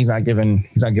 He's not giving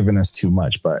us too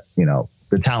much, but you know,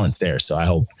 the talent's there. So I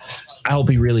hope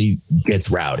he really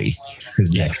gets rowdy.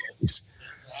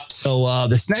 So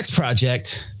this next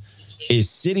project is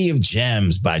City of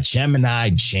Gems by Gemini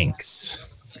Jinx.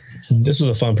 This was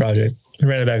a fun project. I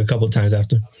ran it back a couple of times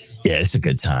after. Yeah, it's a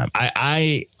good time.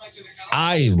 I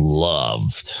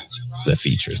loved the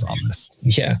features on this.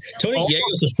 Yeah, Tony Yayo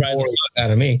surprised the fuck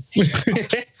out of me.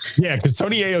 Yeah, because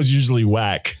Tony Yayo's usually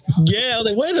whack. Yeah, I was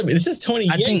like, wait a minute, this is Tony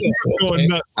Yayo.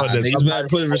 Niggas better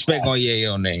put respect on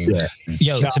Yayo name. Yeah.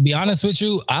 Yo, to be honest with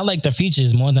you, I like the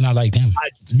features more than I like them.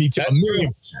 Me too.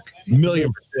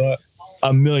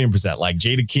 A million percent. Like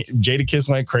Jada Kiss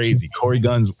went crazy. Corey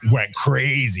Guns went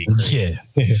crazy. Yeah.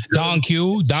 Don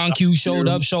Q showed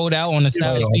out on the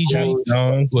Styles speed joint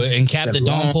and capped the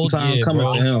Don Post. Time coming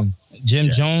for him. Jim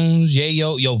Jones,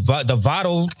 yo, the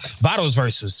Vado's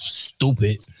verse was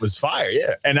stupid. It was fire,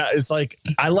 yeah. And it's like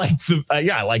I like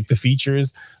the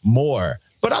features more,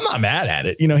 but I'm not mad at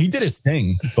it. You know, he did his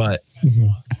thing, but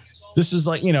this is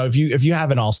like, you know, if you have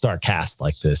an all-star cast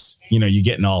like this, you know, you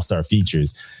get an all-star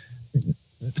features.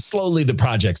 Slowly, the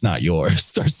project's not yours.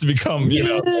 Starts to become, you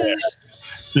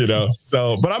know.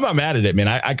 So, but I'm not mad at it, man.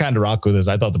 I kind of rock with this.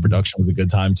 I thought the production was a good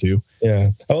time too. Yeah,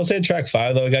 I will say track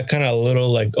 5 though, it got kind of a little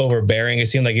like overbearing. It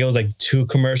seemed like it was like too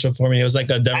commercial for me. It was like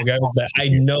a demographic that I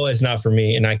know it's not for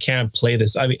me, and I can't play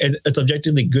this. I mean, it's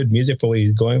objectively good music for what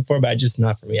he's going for, but it's just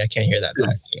not for me. I can't hear that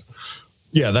back.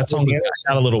 Yeah, that song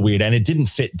got a little weird, and it didn't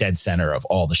fit dead center of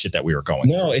all the shit that we were going.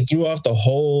 No, it threw off the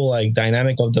whole like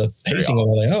dynamic of the pacing. I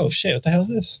was like, oh shit, what the hell is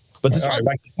this? But this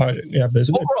project,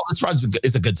 overall, this project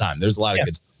is a good time. There's a lot of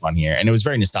good stuff on here, and it was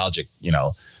very nostalgic. You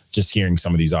know, just hearing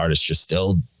some of these artists just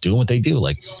still doing what they do.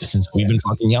 Like since we've been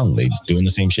fucking young, they doing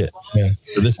the same shit. Yeah,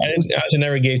 so I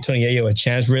never gave Tony Yayo a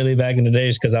chance really back in the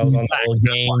days because I was on the whole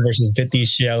game versus 50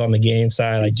 shit. I was on the game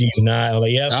side, like G9. I was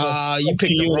like, yeah, you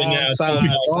picked the wrong side.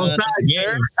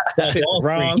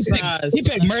 Wrong side. He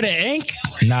picked Murder Inc.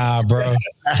 Nah, bro.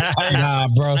 I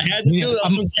had to do it.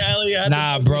 From Cali.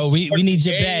 Nah, bro. We need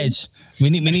your badge. We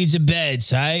need your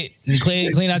badge, all right?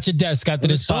 Clean out your desk after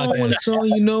this podcast. When it's on,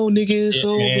 you know, nigga, it's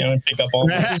over. Pick up all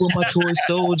with my toy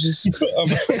soldiers.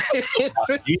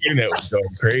 The internet was going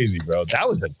crazy, bro. That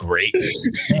was a great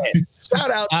man.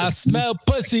 Shout out. I smell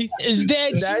pussy. Is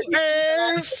that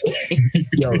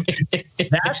Yo,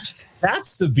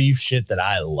 that's the beef shit that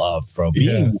I love, bro.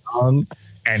 Being young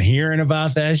and hearing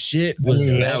about that shit was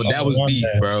that was beef,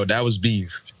 bro. That was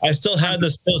beef. I still have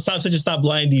the Stop Such a Stop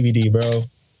Blind DVD, bro.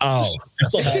 Oh, I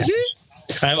still have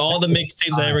it. I have all the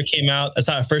mixtapes that ever came out. That's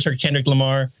how I first heard Kendrick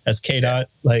Lamar as K-Dot.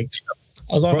 Like,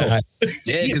 I was on that.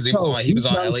 Yeah, because he was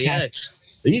on LAX.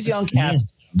 These young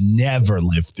cats never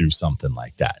lived through something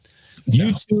like that.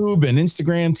 YouTube and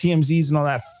Instagram, TMZs and all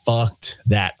that fucked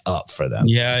that up for them.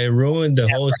 Yeah, it ruined the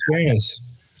whole experience.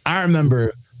 I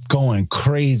remember going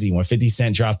crazy when 50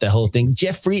 Cent dropped that whole thing.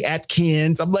 Jeffrey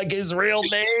Atkins. I'm like, his real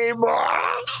name.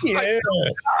 Yeah.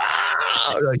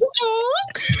 Like,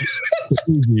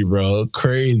 crazy, bro.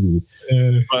 Crazy.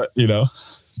 But, you know,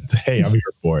 hey, I'm here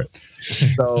for it.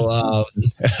 So,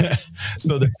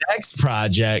 so the next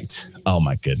project, oh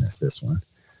my goodness, this one.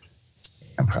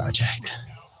 Project.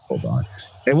 Hold on.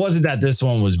 It wasn't that this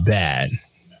one was bad,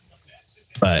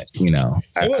 but you know,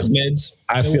 it was mids.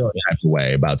 I feel that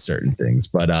way about certain things.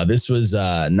 But this was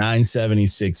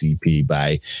 976 EP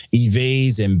by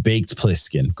Evase and Baked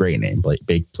Pliskin. Great name,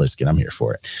 Baked Pliskin. I'm here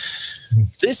for it.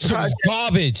 This project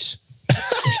garbage.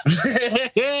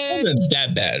 It wasn't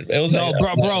that bad. It was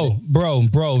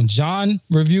bro. John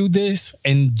reviewed this,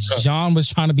 and John was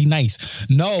trying to be nice.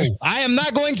 No, I am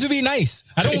not going to be nice.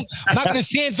 I'm not going to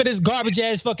stand for this garbage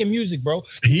ass fucking music, bro.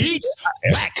 Beats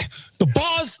whack, the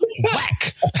bars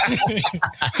whack,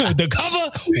 the cover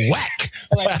whack.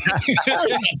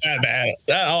 That bad.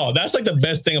 That's like the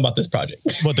best thing about this project.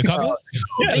 What, the cover?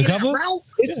 The cover?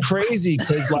 It's crazy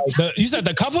because like you said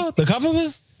the cover. The cover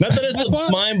was not that it's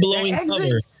mind blowing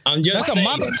cover. I'm just saying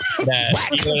that,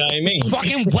 whack. You know what I mean?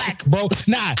 Fucking whack, bro.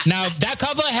 Now that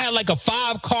cover had like a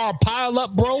 5-car pile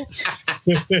up, bro.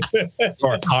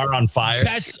 Or a car on fire.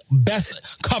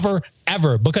 Best cover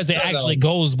ever because it actually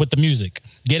goes with the music.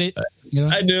 Get it? You know?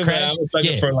 I do, man. I'm a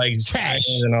sucker for like trash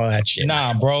and all that shit.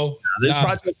 Nah, bro.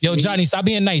 Yo, Johnny, stop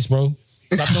being nice, bro.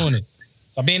 Stop doing it.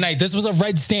 Stop being nice. This was a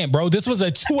red stamp, bro. This was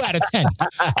a 2 out of 10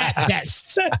 at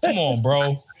best. Come on,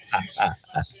 bro.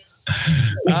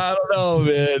 I don't know,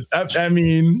 man. I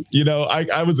mean, you know,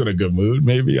 I was in a good mood.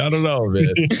 Maybe I don't know,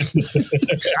 man.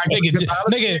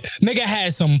 nigga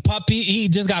had some puppy. He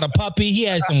just got a puppy. He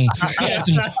had some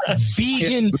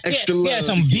vegan. He had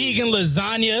some vegan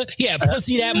lasagna. He had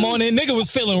pussy that morning. Nigga was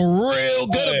feeling real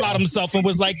good about himself and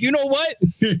was like, you know what?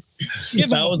 Give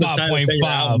him That a was the time to figure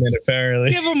out, 5.5. man,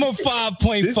 apparently. Give him a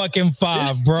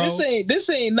 5.5, bro. This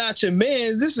ain't not your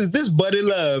man's. This Buddy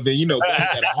Love, and Buddy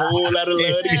got a whole lot of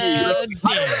love to give.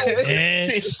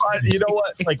 You know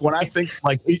what? Like when I think,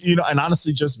 and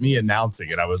honestly, just me announcing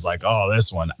it, I was like, "Oh,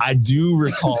 this one." I do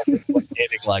recall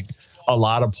hitting like a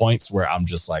lot of points where I'm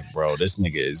just like, "Bro, this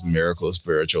nigga is miracle,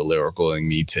 spiritual, lyricaling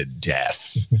me to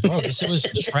death." Bro, this shit was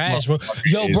trash, bro.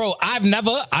 Yo, bro, I've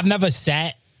never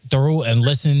sat through and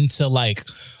listened to like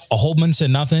a whole bunch of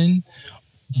nothing,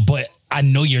 but I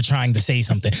know you're trying to say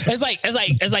something.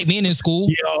 It's like being in school.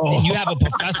 And you have a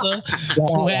professor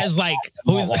it's like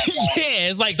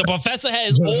the professor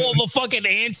has all the fucking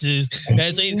answers.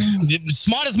 That's the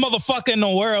smartest motherfucker in the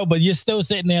world, but you're still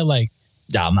sitting there like,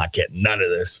 yeah, I'm not getting none of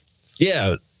this.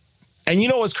 Yeah. And you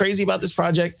know what's crazy about this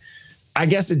project? I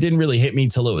guess it didn't really hit me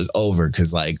till it was over.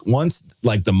 Cause like once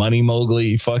like the Money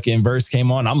Mowgli fucking verse came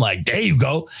on, I'm like, there you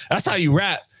go. That's how you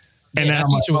rap. And then I'm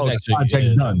like, the project's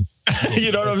done.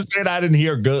 You know what I'm saying? I didn't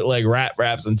hear good like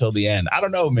raps until the end. I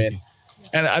don't know, man.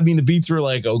 And I mean, the beats were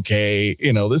like, okay,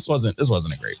 this wasn't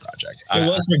a great project. It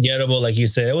was forgettable. Like you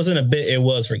said, it wasn't a bit, it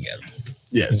was forgettable.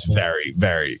 Yes, very,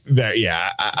 very, very.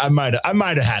 Yeah. I might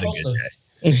have had a good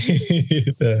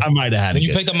day. I might have had when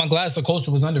you picked up my glass, the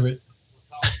coaster was under it.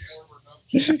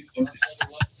 It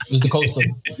was the coaster.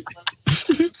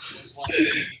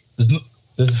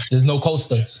 There's no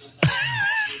coaster.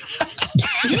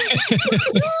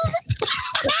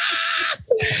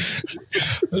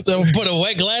 Put a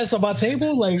wet glass on my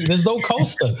table? Like, there's no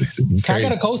coaster. Can I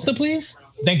get a coaster, please?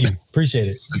 Thank you. Appreciate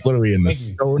it. What are we in the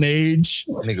Stone Age?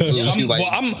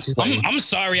 I'm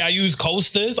sorry I use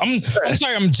coasters. I'm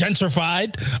sorry I'm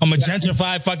gentrified. I'm a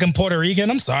gentrified fucking Puerto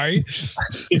Rican. I'm sorry.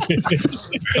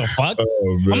 The fuck?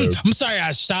 Oh, I'm sorry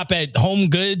I shop at Home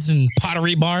Goods and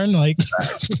Pottery Barn. Like,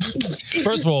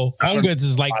 first of all, Home Goods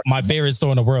is like my favorite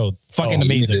store in the world. Fucking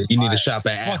amazing. You need to shop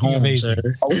at home, amazing.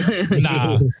 sir.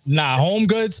 Nah. Home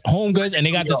Goods, and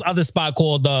they got this other spot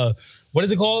called what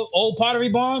is it called? Old Pottery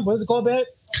Barn? What is it called, Beth?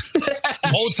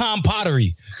 Old Time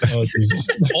Pottery. Oh,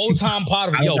 Jesus. Old Time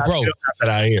Pottery. Yo, bro.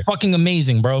 Fucking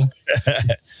amazing, bro.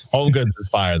 Home Goods is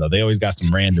fire, though. They always got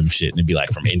some random shit, and it'd be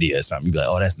like from India or something. You'd be like,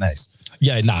 oh, that's nice.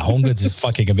 Yeah, Home Goods is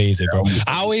fucking amazing, bro.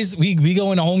 I always, we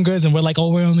go into Home Goods, and we're like,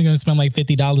 oh, we're only going to spend like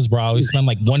 $50, bro. I always spend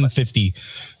like $150,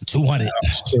 $200.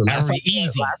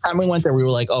 Easy. Last time we went there, we were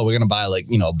like, oh, we're going to buy like,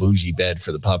 a bougie bed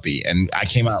for the puppy. And I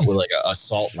came out with like a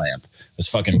salt lamp. It was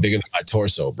fucking bigger than my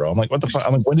torso, bro. I'm like, what the fuck?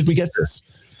 I'm like, when did we get this?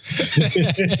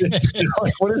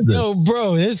 Like, what is this? Yo,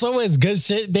 bro, there's so much good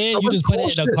shit there. You just put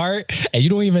it in a cart and you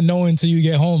don't even know until you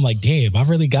get home. Like, damn, I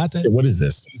really got that. What is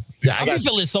this? Yeah, I'm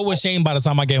feeling so ashamed by the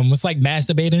time I get home. It's like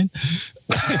masturbating.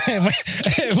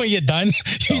 When you're done,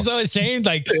 you're so ashamed.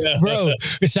 Like, bro,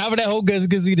 shopping at Whole Goods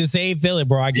gives me the same feeling,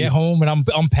 bro. I get home and I'm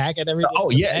unpacking everything.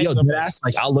 Oh yeah, yo, that's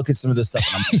like I'll look at some of this stuff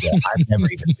and I'm like, yeah, I've never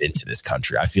even been to this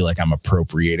country. I feel like I'm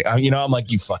appropriating. I'm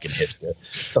like, you fucking hipster.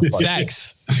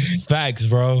 Facts,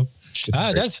 bro.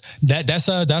 That's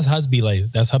husband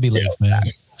life. That's hubby life, man.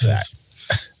 Facts.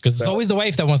 Because it's always the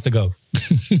wife that wants to go.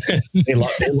 They know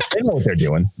what they're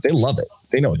doing. They love it.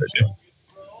 They know what they're doing.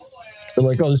 They're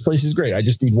like, oh, this place is great. I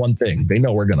just need one thing. They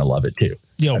know we're going to love it too.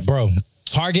 Yo, bro,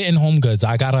 Target and Home Goods.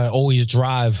 I got to always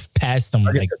drive past them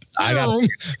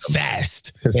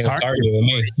fast.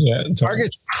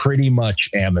 Target's pretty much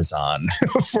Amazon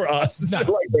for us. Like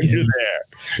when you're there.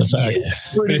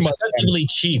 Pretty much deceptively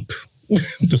cheap.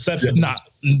 Deceptively,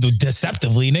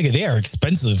 nigga, they are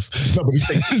expensive. No, but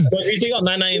you think on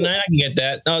 $9.99 I can get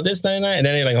that. No, this $9.99, and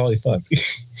then you're like, holy fuck,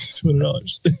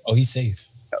 $200. Oh, he's safe.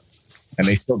 And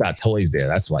they still got toys there.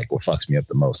 That's like what fucks me up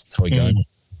the most. Toy gun,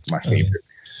 my favorite.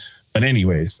 But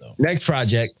anyways, next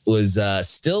project was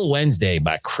Still Wednesday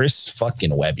by Chris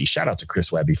fucking Webby. Shout out to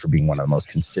Chris Webby for being one of the most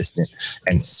consistent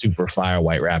and super fire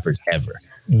white rappers ever.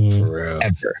 For real.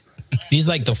 Ever. He's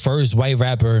like the first white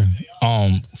rapper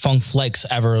Funk Flex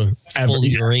ever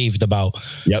fully raved about.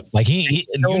 Yep. Like you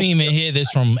didn't even hear this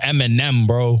from Eminem,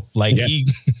 bro. Like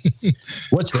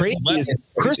what's crazy is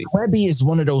Chris Webby is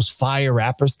one of those fire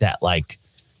rappers that like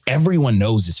everyone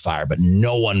knows is fire, but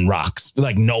no one rocks.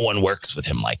 Like no one works with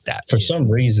him like that. For some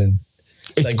reason.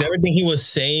 It's like everything he was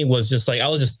saying was just like, I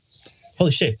was just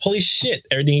holy shit,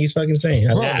 everything he's fucking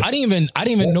saying. Bro, I didn't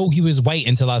even know he was white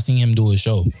until I seen him do a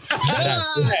show.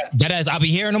 That as I be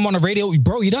hearing him on the radio,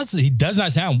 bro, he does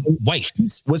not sound white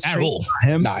at all.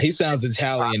 Nah, he sounds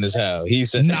Italian as hell. He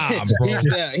said, nah, bro.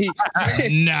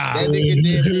 That nigga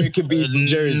damn near could be from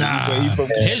Jersey. But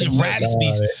his rap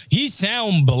speaks, he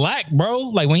sound black, bro.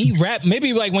 Like when he rap,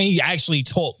 maybe like when he actually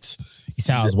talks, he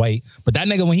sounds white. But that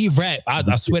nigga, when he rap,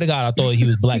 I swear to God, I thought he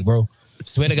was black, bro.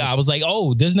 Swear to God, I was like,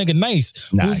 oh, this nigga nice.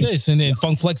 Who's this? And then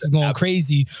Funk Flex is going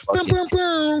crazy.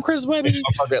 Chris Webby.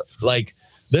 Like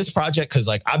this project, because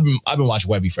like I've been watching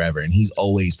Webby forever, and he's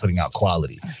always putting out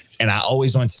quality. And I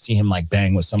always wanted to see him like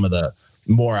bang with some of the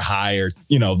more higher,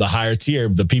 the higher tier,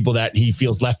 the people that he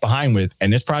feels left behind with.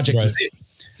 And this project was it.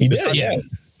 He did, yeah.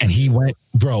 And he went,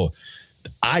 bro.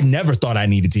 I never thought I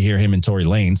needed to hear him and Tory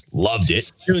Lanez. Loved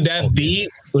it. Dude, that beat,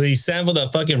 when he sampled the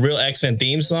fucking Real X-Men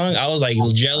theme song, I was like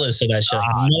jealous of that shit.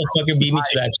 Motherfucker beat me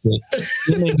to that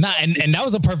shit. Nah, and that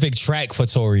was a perfect track for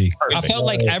Tory. I felt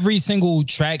like every single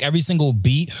track, every single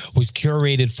beat was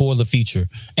curated for the feature.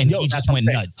 And he just went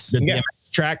nuts. The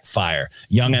track, fire.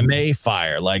 Young M.A.,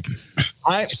 fire. Like,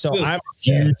 I'm a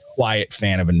huge Quiet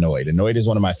fan of Annoyed. Annoyed is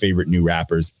one of my favorite new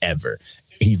rappers ever.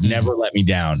 He's never let me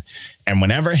down. And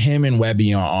whenever him and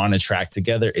Webby are on a track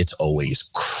together, it's always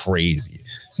crazy.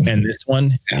 And this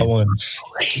one,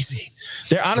 crazy.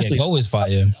 They're honestly always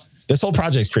fire. This whole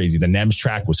project's crazy. The Nems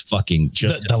track was fucking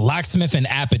just the Locksmith and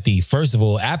Apathy. First of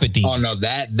all, Apathy. Oh no,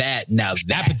 that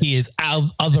Apathy is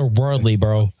otherworldly,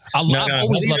 bro. I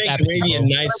always love Apathy. Arabian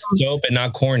Nights dope and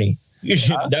not corny.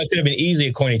 That could have been easily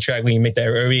a corny track when you make that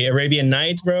Arabian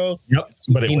Nights, bro. Yep,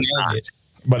 but it was not.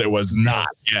 But it was not.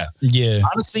 Yeah.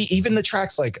 Honestly, even the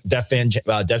tracks like Def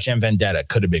Jam Vendetta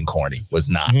could have been corny.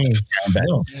 Was not.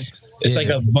 It's like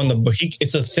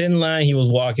it's a thin line he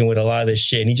was walking with a lot of this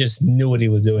shit, and he just knew what he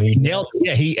was doing. He nailed.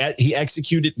 Yeah, he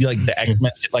executed like the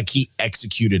X-Men. Like he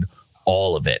executed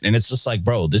all of it, and it's just like,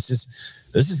 bro, this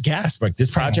is gas. Like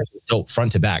this project is dope,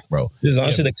 front to back, bro. This is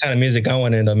honestly the kind of music I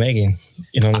want to end up making.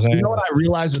 You know what I'm saying? You know what I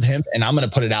realized with him, and I'm gonna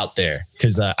put it out there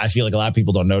because I feel like a lot of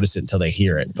people don't notice it until they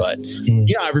hear it. But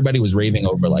everybody was raving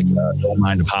over like Ill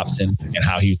Mind of Hopsin and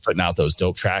how he was putting out those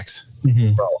dope tracks.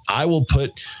 Bro, I will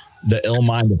put the Ill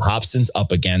Mind of Hopsins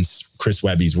up against Chris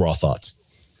Webby's Raw Thoughts.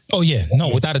 Oh yeah, no,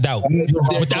 without a doubt,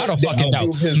 without a fucking doubt,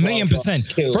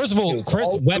 1,000,000%. First of all,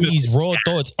 Chris Webby's Raw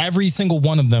Thoughts, every single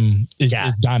one of them is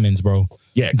diamonds, bro.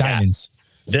 Yeah, diamonds.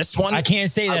 This one, I can't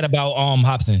say that about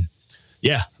Hopsin.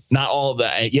 Yeah, not all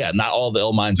the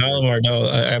Ill Minds.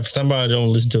 Some I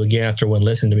don't listen to again after one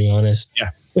listen. To be honest,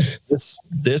 yeah.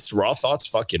 this Raw Thoughts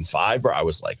fucking 5, bro. I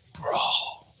was like, bro,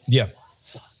 yeah,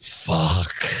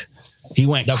 fuck. He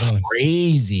went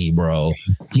crazy, bro.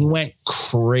 He went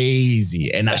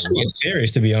crazy. And I get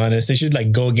serious, to be honest. They should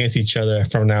like go against each other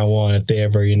from now on if they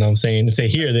ever, you know what I'm saying? If they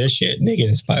hear this shit, they get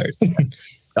inspired.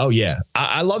 Oh, yeah.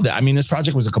 I love that. I mean, this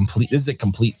project was a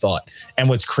complete thought. And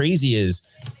what's crazy is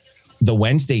the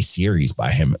Wednesday series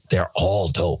by him, they're all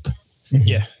dope.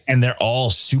 Yeah. And they're all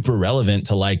super relevant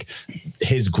to like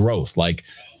his growth. Like,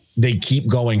 they keep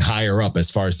going higher up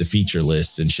as far as the feature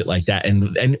lists and shit like that.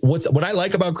 And what I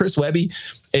like about Chris Webby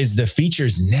is the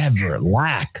features never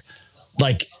lack.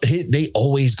 Like they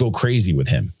always go crazy with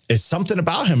him. It's something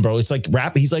about him, bro. It's like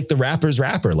rap. He's like the rapper's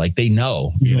rapper. Like they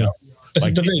know, you know. That's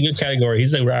like, definitely a good category.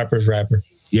 He's like rapper's rapper.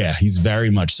 Yeah, he's very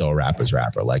much so a rapper's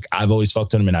rapper. Like I've always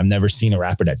fucked with him, and I've never seen a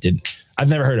rapper that didn't. I've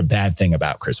never heard a bad thing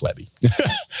about Chris Webby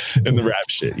in the rap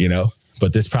shit, you know.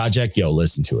 But this project,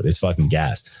 listen to it. It's fucking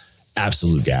gas.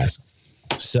 Absolute gas.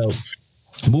 So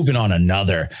moving on,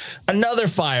 another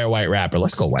fire white rapper.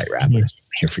 Let's go white rappers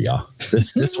here for y'all.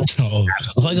 This one.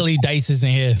 Luckily Dice isn't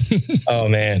here. Oh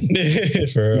man.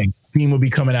 For real. Steam will be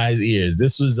coming out his ears.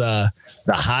 This was the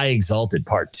High Exalted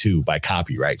Part 2 by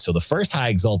Copyright. So the first High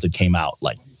Exalted came out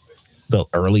like the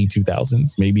early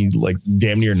 2000s, maybe like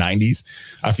damn near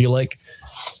 90s, I feel like.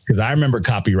 Because I remember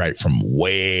Copyright from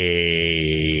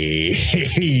way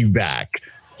back.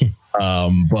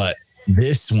 But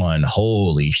this one,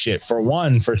 holy shit.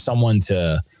 For someone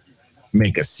to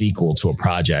make a sequel to a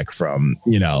project from,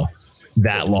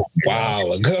 that long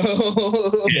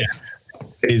ago. Yeah,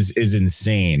 is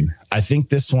insane. I think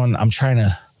this one, I'm trying to,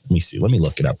 let me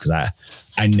look it up because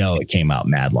I know it came out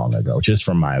mad long ago, just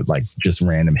from my just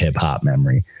random hip hop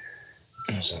memory.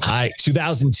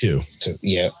 2002.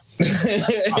 Yeah.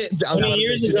 20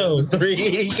 years ago. 20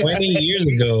 years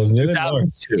ago.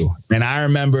 2002. And I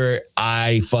remember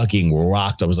I fucking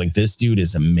rocked. I was like, this dude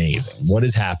is amazing. What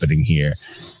is happening here?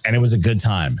 And it was a good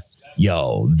time.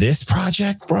 Yo, this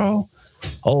project, bro.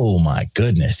 Oh my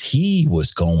goodness. He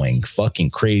was going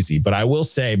fucking crazy. But I will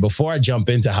say, before I jump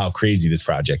into how crazy this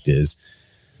project is,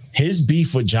 his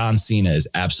beef with John Cena is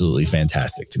absolutely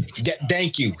fantastic to me.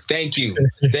 Thank you.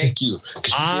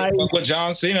 I fuck with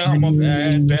John Cena. I'm a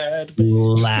bad.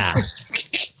 Laugh.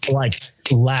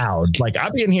 Loud. Like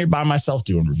I'll be in here by myself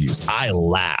doing reviews. I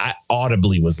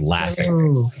audibly was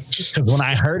laughing. Because when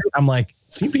I heard it, I'm like,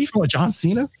 is he beefing with John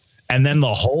Cena? And then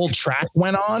the whole track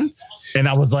went on, and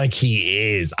I was like,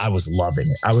 I was loving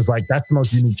it. I was like, that's the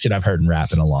most unique shit I've heard in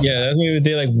rap in a long time. Yeah, that's maybe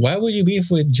they're like, why would you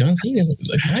beef with John Cena?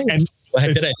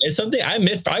 Like, did I miss something?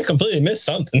 I completely missed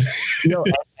something.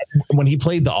 When he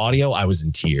played the audio, I was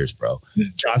in tears, bro.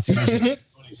 John Cena's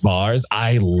bars,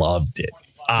 I loved it.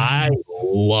 I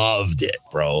loved it,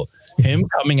 bro. Him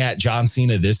coming at John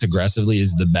Cena this aggressively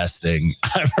is the best thing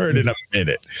I've heard in a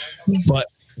minute. But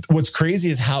what's crazy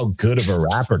is how good of a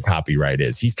rapper Copyright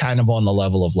is. He's kind of on the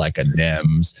level of like a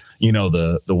Nems,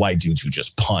 the white dudes who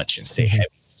just punch and say heavy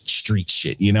street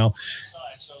shit,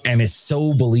 And it's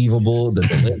so believable, the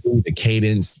delivery, the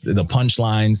cadence, the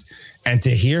punchlines. And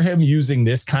to hear him using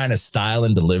this kind of style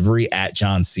and delivery at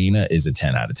John Cena is a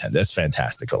 10 out of 10. That's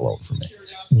fantastic alone for me.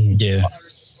 Yeah.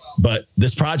 But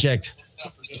this project,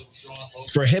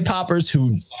 for hip hoppers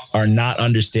who are not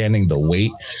understanding the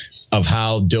weight of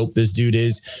how dope this dude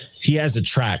is, he has a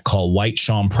track called White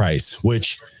Sean Price,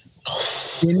 which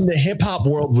in the hip hop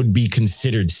world would be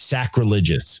considered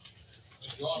sacrilegious.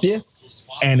 Yeah.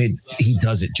 And he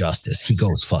does it justice. He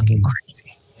goes fucking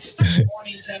crazy.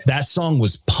 That song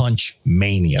was Punch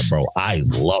Mania, bro. I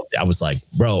loved it. I was like,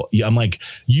 bro, I'm like,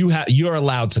 you're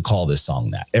allowed to call this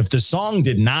song that. If the song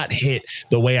did not hit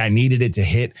the way I needed it to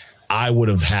hit, I would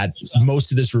have had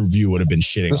most of this review would have been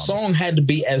shitting. The song had to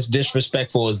be as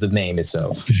disrespectful as the name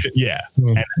itself. Yeah.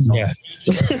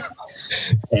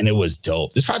 And it was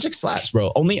dope. This project slaps,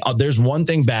 bro. Only there's one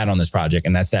thing bad on this project,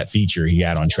 and that's that feature he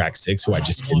had on track 6, who I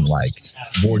just didn't like.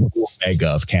 More mega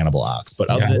of Cannibal Ox, but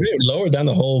really lowered down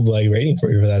the whole rating for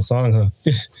you for that song, huh?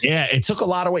 Yeah, it took a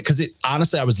lot away because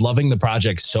honestly, I was loving the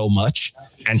project so much,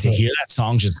 and to hear that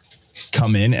song just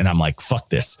come in, and I'm like, fuck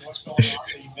this.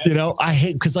 I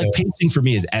hate because pacing for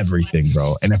me is everything,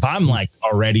 bro. And if I'm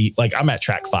already I'm at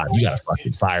track 5, you got a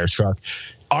fucking fire truck.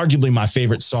 Arguably my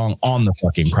favorite song on the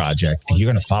fucking project. And you're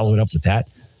going to follow it up with that?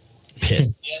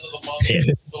 Pissed.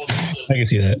 I can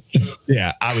see that.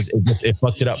 Yeah, it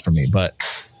fucked it up for me. But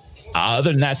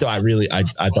other than that, though, I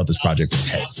thought this project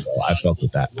was heavy, bro. I felt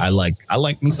with that. I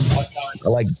like me some, I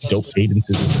like dope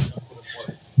cadences.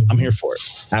 I'm here for it.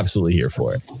 Absolutely here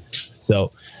for it.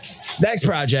 So next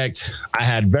project I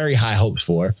had very high hopes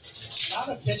for.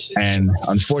 And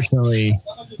unfortunately,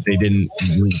 they didn't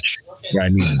reach where I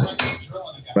needed it.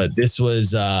 But this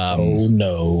was this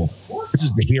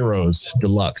was the Heroes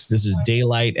Deluxe. This is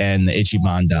Daylight and the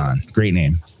Ichiban Don. Great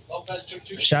name.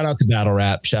 Shout out to Battle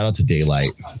Rap. Shout out to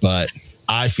Daylight. But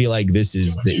I feel like this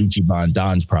is the Ichiban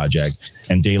Don's project,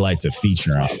 and Daylight's a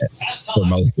feature on it for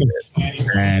most of it.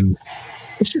 And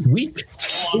it's just weak.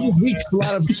 It was weak. It's a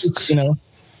lot of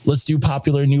let's do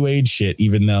popular new age shit,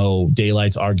 even though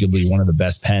Daylight's arguably one of the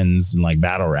best pens in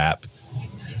battle rap.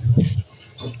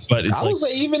 But it's I would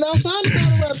say even outside of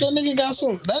battle rap, that nigga got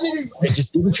some. That nigga it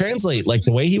just didn't translate.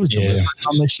 The way he was delivering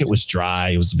on this shit was dry.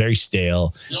 It was very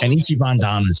stale. And Ichiban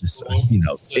Don was just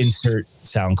insert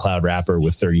SoundCloud rapper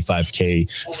with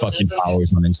 35K fucking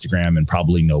followers on Instagram and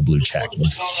probably no blue check.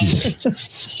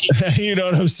 You know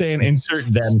what I'm saying? Insert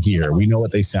them here. We know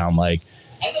what they sound like.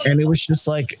 And it was just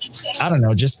I don't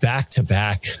know, just back to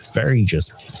back, very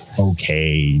just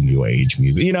okay new age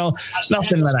music.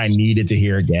 Nothing that I needed to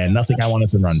hear again. Nothing I wanted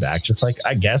to run back. Just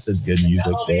I guess it's good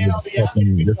music.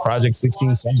 This project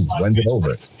 16 songs. When's it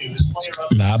over?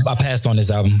 Nah, I passed on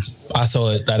this album. I saw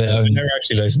it. I never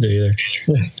actually listened to it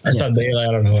either. I saw Daylight.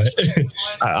 I don't know what.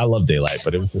 I love Daylight,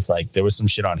 but it was just there was some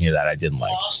shit on here that I didn't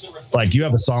like. You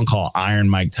have a song called Iron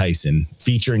Mike Tyson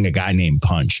featuring a guy named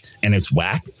Punch, and it's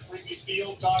whack.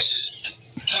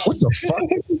 What the fuck?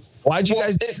 Why'd you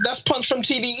guys? That's Punch from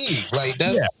TDE.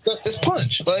 It's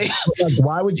Punch.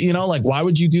 Why would why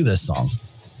would you do this song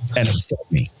and upset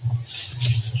me?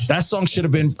 That song should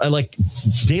have been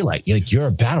Daylight. You're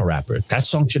a battle rapper. That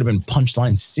song should have been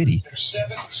Punchline City.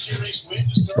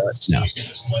 But no.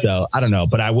 So I don't know.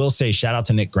 But I will say shout out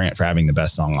to Nick Grant for having the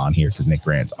best song on here, because Nick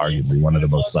Grant's arguably one of the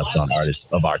most slept on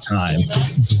artists of our time.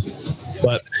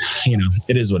 But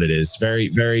it is what it is. Very,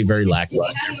 very, very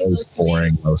lackluster. Very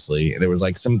boring mostly. There was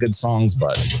some good songs,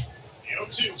 but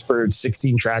for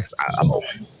 16 tracks, I'm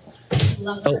open.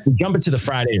 Oh, we jump into the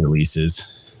Friday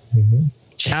releases. Mm-hmm.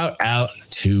 Shout out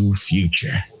to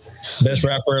Future. Best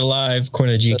rapper alive,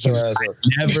 according to GQ.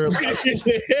 Never liked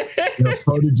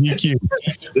to GQ.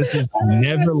 This is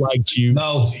Never Liked You.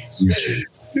 No. Future.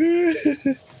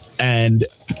 And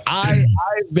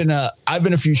I've been a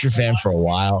Future fan for a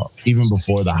while, even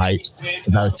before the hype.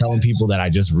 And I was telling people that I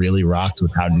just really rocked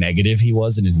with how negative he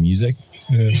was in his music.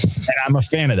 And I'm a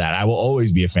fan of that. I will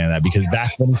always be a fan of that because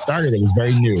back when he started, it was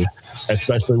very new,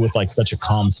 especially with like such a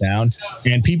calm sound.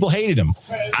 And people hated him.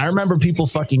 I remember people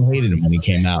fucking hated him when he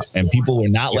came out, and people were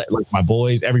not like my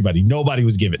boys, everybody, nobody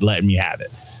was letting me have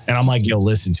it. And I'm like, yo,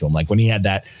 listen to him. Like when he had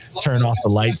that turn off the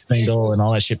lights single and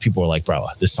all that shit, people were like, bro,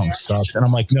 this song sucks. And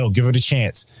I'm like, no, give it a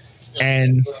chance.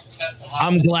 And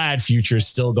I'm glad Future's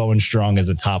still going strong as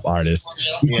a top artist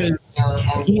because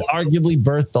he arguably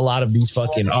birthed a lot of these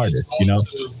fucking artists, you know,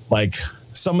 like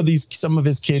some of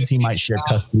his kids, he might share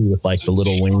custody with like the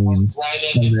Little Waynes,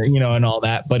 and, you know, and all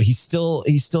that, but he's still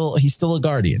a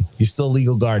guardian. He's still a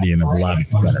legal guardian of a lot of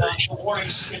generations.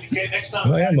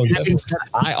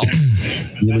 I also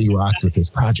really rocked with this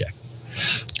project.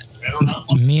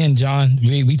 Me and John,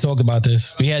 we talked about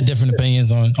this. We had different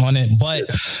opinions on it,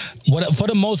 but for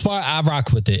the most part, I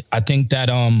rock with it. I think that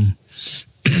I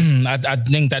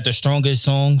think that the strongest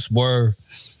songs were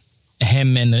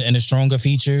him and the stronger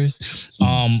features.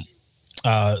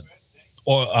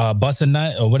 Or Bust a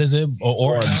Nut, or what is it?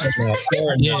 Or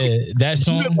yeah, that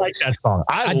song. You didn't like that song.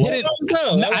 I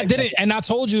didn't, and I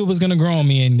told you it was gonna grow on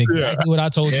me, and exactly what I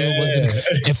told you it was gonna.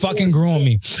 It fucking grew on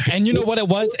me. And you know what it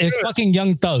was? It's fucking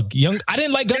Young Thug. I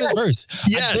didn't like Gunna's verse.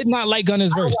 I did not like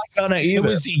Gunna's verse. It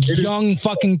was Young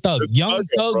fucking Thug. Young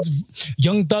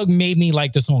Thug made me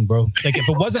like the song, bro. Like if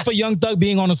it wasn't for Young Thug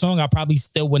being on the song, I probably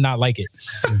still would not like it.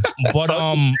 But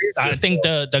I think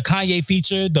the Kanye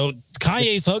feature,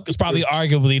 Kanye's hook is probably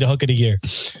arguably the hook of the year.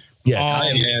 Yeah,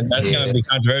 Kanye, man, that's gonna be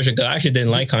controversial because I actually didn't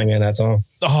like Kanye in that song.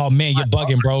 Oh man, you're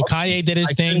bugging, bro. Kanye did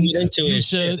his thing.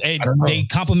 Future, they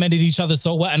complimented each other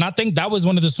so well, and I think that was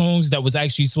one of the songs that was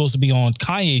actually supposed to be on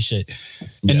Kanye shit,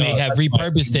 and they have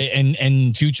repurposed it.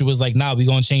 And Future was like, "Nah, we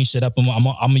gonna change shit up.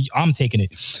 I'm taking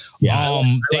it." Yeah,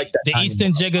 the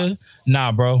Eastern Jigger,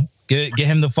 nah, bro. Get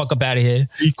him the fuck up out of here.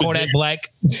 Kodak Black,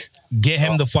 get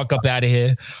him the fuck up out of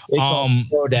here.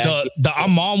 The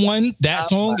I'm On one, that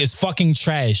song is fucking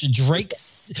trash. Drake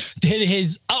did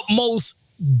his utmost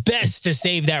best to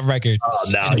save that record. Oh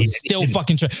no, he's still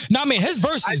fucking trash. No, I mean his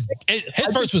verse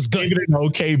was good. Gave it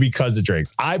okay because of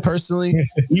Drake's. I personally,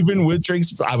 even with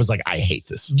Drake's, I was like, I hate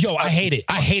this. Yo, I hate it.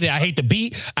 I hate the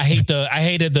beat. I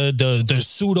hated the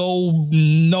pseudo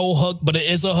no hook, but it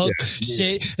is a hook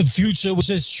shit. Future was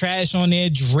just trash on there.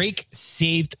 Drake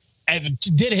saved.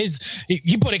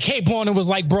 He put a cape on and was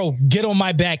like, bro, get on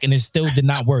my back, and it still did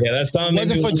not work. Yeah, that song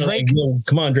wasn't for Drake. Like,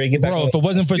 come on, Drake, get back. Bro, if it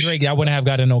wasn't for Drake, I wouldn't have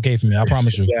got an okay from me. I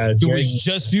promise you. Yeah, if it was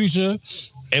just Future,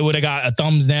 it would have got a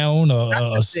thumbs down or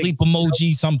a sleep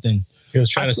emoji, something. He was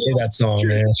trying to say that song,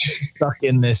 man. Stuck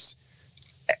in this,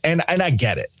 and I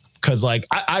get it. Cause like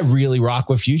I really rock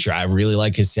with Future. I really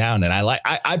like his sound, and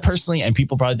I personally, and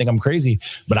people probably think I'm crazy,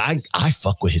 but I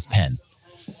fuck with his pen.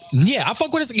 Yeah, I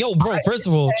fuck with this. Yo, bro, first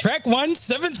of all, track 1,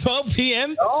 7:12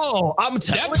 p.m. Oh, I'm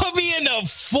telling you. That put me in a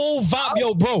full vibe.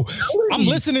 Yo, bro, I'm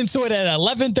listening to it at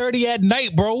 11:30 at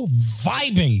night, bro.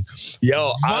 Vibing.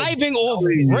 Yo, vibing off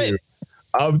rip.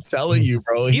 I'm telling you,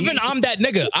 bro. Even I'm That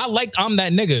Nigga. I liked I'm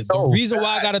That Nigga. The reason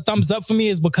why I got a thumbs up for me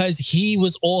is because he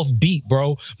was off beat,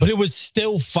 bro. But it was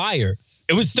still fire.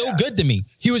 It was still good to me.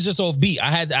 He was just off beat.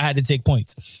 I had to take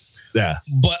points. Yeah.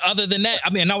 But other than that,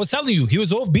 I mean, I was telling you, he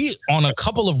was off beat on a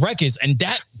couple of records, and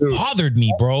that bothered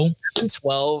me, bro.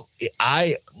 12,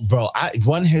 he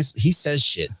says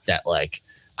shit that like,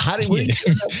 how did we?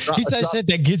 He said shit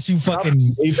that gets you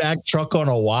fucking Maybach truck on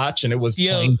a watch, and it was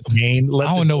playing game.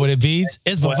 I don't know what it means.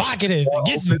 It's provocative. It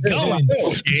gets me going.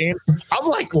 I'm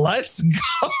like, let's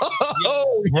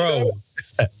go, bro.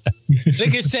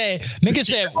 Nigga said,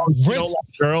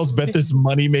 girls bet this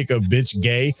money make a bitch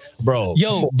gay, bro.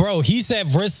 Yo, bro, he said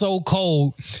wrist so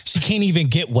cold she can't even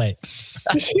get wet.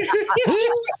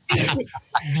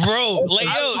 Bro, like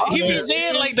yo, he be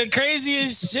saying like the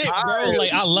craziest shit, bro.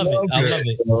 Like I love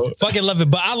it. Fucking love it.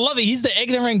 But I love it. He's the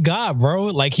ignorant god, bro.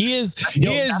 Like he is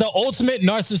the ultimate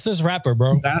narcissist rapper,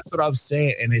 bro. That's what I'm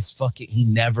saying. And it's fucking, he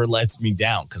never lets me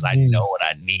down because I know what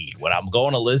I need. When I'm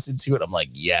going to listen to it, I'm like,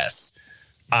 yes,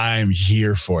 I'm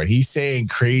here for it. He's saying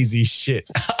crazy shit.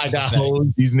 I got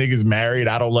hoes. These niggas married.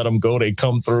 I don't let them go. They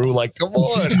come through. Like, come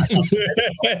on.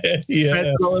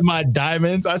 Yeah. Throwing my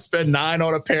diamonds. I spent $9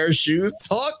 on a pair of shoes.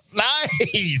 Talk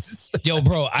nice. Yo,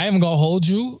 bro, I am gonna hold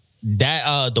you.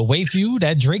 That the Way Few,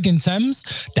 that Drake and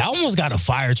Thames, that almost got a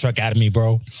fire truck out of me,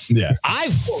 bro. Yeah, I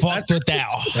fucked with that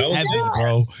heavy,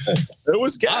 bro. It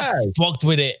was good. I fucked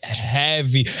with it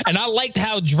heavy, and I liked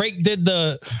how Drake did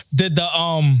the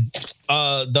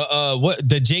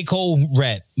J. Cole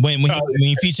rap when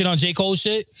he featured on J. Cole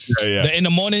shit. Yeah. The In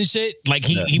the Morning shit. Like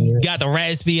he got the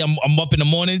raspy. I'm up in the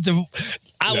morning.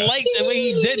 I liked the way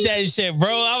he did that shit, bro.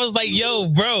 I was like, yo,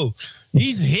 bro,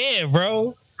 he's here,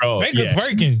 bro. Bro, Drake was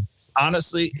working.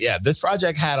 Honestly, yeah, this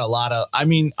project had a lot of. I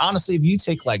mean, honestly, if you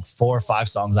take like 4 or 5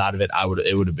 songs out of it,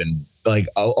 it would have been like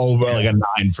over like a 9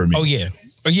 for me. Oh yeah,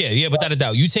 without a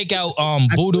doubt. You take out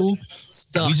Voodoo,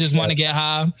 We Just Want to Get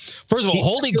High. First of all,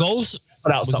 Holy Ghost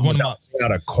put out something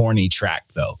without a corny track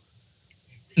though.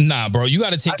 Nah, bro, you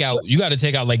got to take out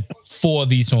like 4 of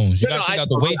these songs. You got to take out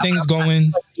The Way Things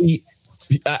Going.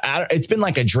 It's been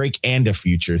like a Drake and a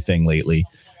Future thing lately,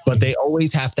 but they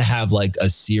always have to have like a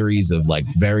series of like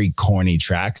very corny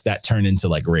tracks that turn into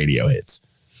like radio hits.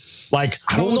 Like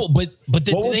I don't know, but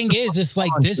the thing is, it's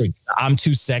like this. I'm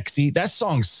Too Sexy. That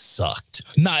song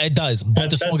sucked. Nah, it does, but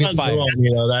the song is fire.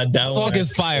 That song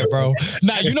is fire, bro.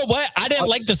 Nah, you know what? I didn't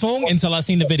like the song until I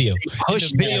seen the video.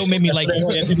 The video made me like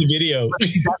the video.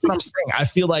 That's what I'm saying. I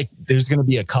feel like there's gonna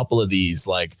be a couple of these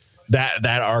like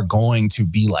that are going to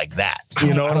be like that.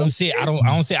 You know, I don't see it. I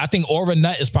don't see it. I think Aura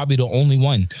Nut is probably the only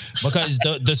one because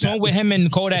the song with him and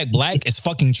Kodak Black is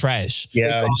fucking trash.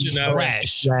 Yeah,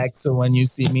 trash. Back to When You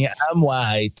See Me, I'm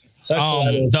White.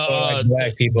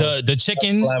 The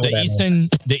chickens, the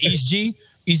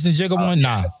Eastern Jigger one.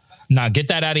 Nah, get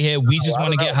that out of here. We Just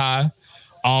Want to Get High.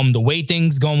 The Way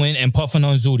Things Going and Puffing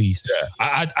on Zooties. Yeah.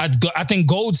 I think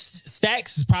Gold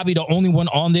Stacks is probably the only one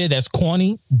on there that's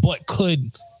corny, but could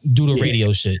do the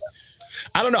radio shit.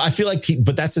 I don't know. I feel like,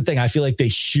 but that's the thing. I feel like they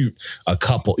shoot a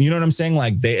couple. You know what I'm saying?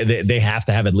 Like they have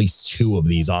to have at least 2 of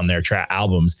these on their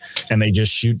albums, and they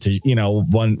just shoot to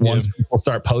once people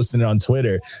start posting it on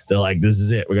Twitter, they're like, "This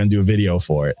is it. We're gonna do a video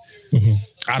for it." Mm-hmm.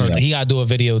 I don't know. He got to do a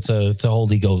video to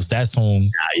Holy Ghost. That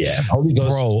song, Holy Ghost,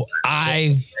 bro.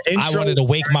 I wanted to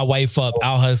wake my wife up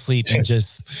out her sleep and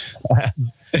just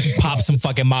pop some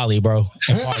fucking Molly, bro,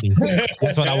 and party.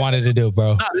 That's what I wanted to do,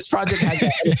 bro. Nah, this project had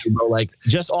that energy, bro. Like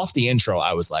just off the intro,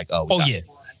 I was like, we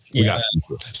got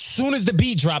as soon as the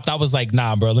beat dropped, I was like,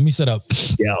 nah, bro, let me sit up.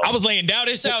 Yo, I was laying down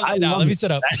this show. Nah, let me sit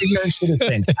up. That ignorant shit is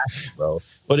fantastic, bro.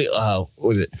 But what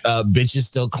was it? Bitches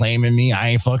still claiming me. I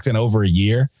ain't fucked in over a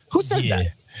year. Who says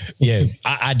that? Yeah,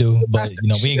 I do, but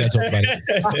we ain't gonna talk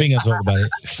about it.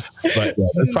 But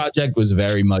this project was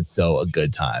very much so a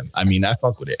good time. I mean, I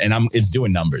fuck with it, and it's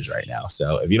doing numbers right now.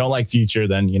 So if you don't like Future,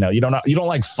 then you don't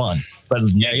like fun. But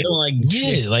you don't like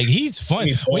like he's fun.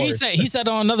 When he said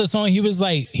on another song, he was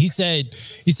like, he said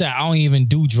I don't even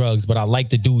do drugs, but I like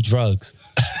to do drugs.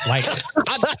 Like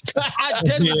I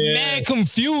was mad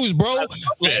confused, bro.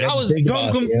 Like I was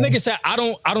dumb. Nigga said I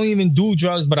don't even do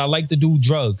drugs, but I like to do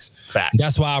drugs. Facts.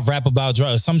 That's why I rap about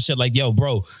drugs. Some shit like, yo,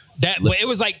 bro. But it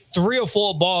was like 3 or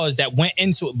 4 bars that went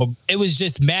into it, but it was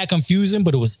just mad confusing.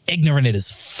 But it was ignorant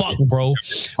as fuck, bro.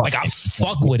 Like I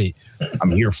fuck with it.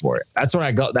 I'm here for it. That's where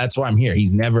I go. That's why I'm here.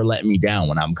 He's never let me down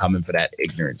when I'm coming for that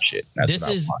ignorant shit.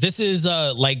 This is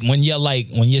like when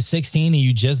you're 16 and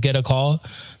you just get a call.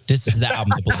 This is the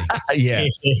album to play. Yeah,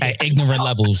 at ignorant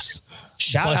levels.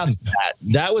 Shout out to that.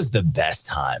 That was the best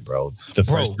time, bro.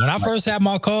 When I first had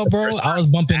my car, bro, I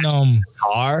was bumping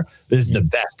car. This is the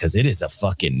best because it is a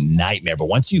fucking nightmare. But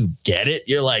once you get it,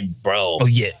 you're like, bro,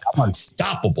 I'm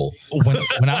unstoppable.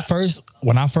 When I first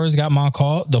got my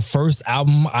car, the first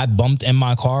album I bumped in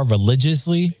my car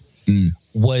religiously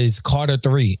was Carter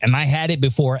 3, and I had it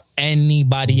before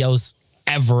anybody else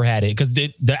ever had it because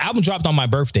the album dropped on my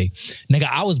birthday. Nigga,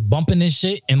 I was bumping this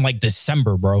shit in like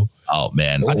December, bro. Oh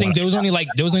man, I think there was only like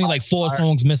 4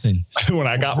 songs missing. When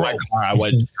I got my car, I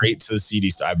went straight to the CD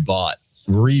store. I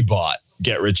rebought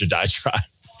Get Rich or Die Trying.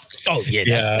 Oh yeah,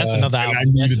 that's another album. I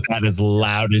needed that as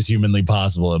loud as humanly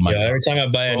possible in my car. Every time I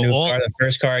buy a new car, the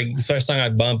first song I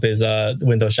bump is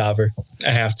Window Shopper.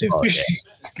 I have to. Oh, yeah.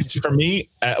 For me,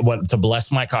 to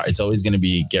bless my car, it's always going to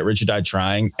be Get Rich or Die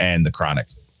Trying and The Chronic.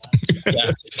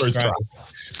 First try.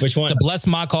 Which one? To bless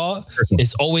my car,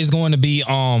 it's always going to be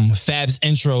Fab's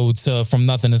intro to From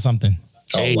Nothing to Something.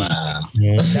 Oh wow.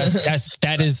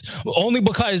 That is only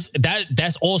because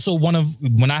that's also one of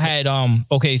when I had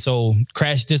so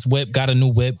Crash This Whip got a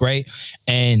new whip, right?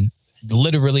 And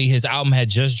literally his album had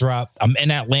just dropped. I'm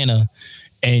in Atlanta.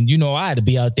 And I had to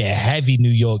be out there heavy New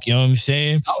York, you know what I'm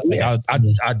saying? Oh, yeah. Like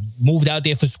I moved out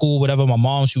there for school, whatever. My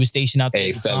mom, she was stationed out there.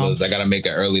 Hey fellas, I gotta make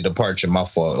an early departure. My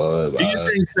fault. Do you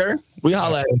think, sir? We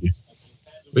holla at you.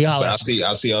 I'll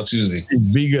see y'all Tuesday.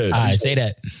 Be good. All right, say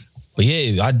that. But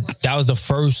yeah, that was the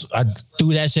first. I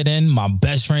threw that shit in. My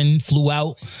best friend flew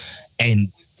out,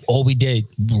 and all we did,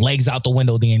 legs out the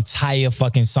window the entire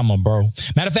fucking summer, bro.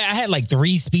 Matter of fact, I had like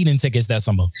 3 speeding tickets that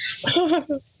summer.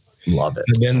 Love it.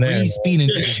 3 speeding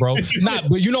tickets, bro.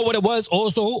 But you know what it was?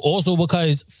 Also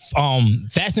because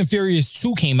Fast and Furious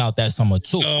 2 came out that summer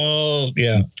too. Oh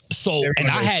yeah. So and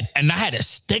I had a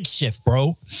stick shift,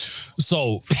 bro.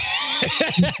 So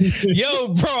Yo,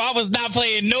 bro, I was not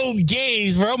playing no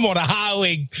games, bro. I'm on a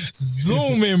highway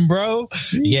zooming, bro.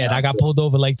 Yeah, and I got pulled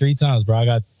over like 3 times, bro. I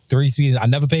got 3 speeds. I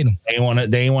never paid them.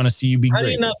 They ain't want to see you be I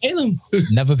great. did not pay them.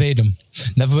 Never paid them.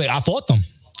 I fought them.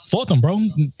 Bro.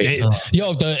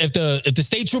 Yo, if the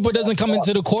state trooper doesn't come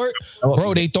into the court,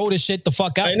 bro, they throw the shit the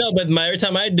fuck out. I know, but every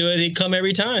time I do it, he come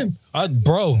every time.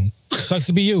 Bro, sucks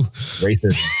to be you.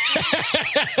 Racist.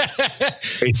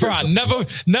 Bro, I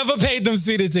never paid them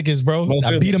speeding tickets, bro.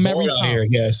 I beat them every time. Here, I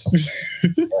guess.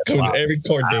 Come to every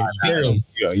court day.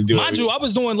 Mind you, I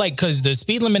was doing like, because the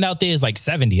speed limit out there is like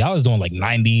 70. I was doing like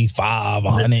 95,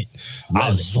 100. I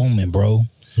was zooming, bro.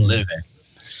 Living.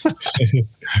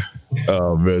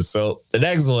 Oh man! So the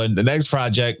next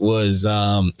project was,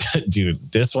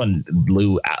 dude. This one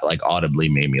blew out, like audibly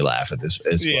made me laugh at this.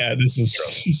 This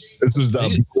was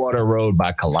the Water Road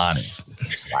by Kehlani.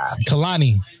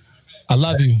 Kehlani, I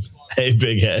love you. Hey,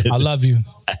 Big Head. I love you.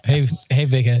 Hey,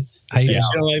 Big Head. How you doing?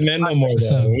 She don't like men no more.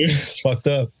 It's fucked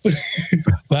up.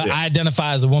 But I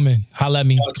identify as a woman. Holla at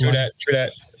me. Oh, true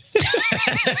that.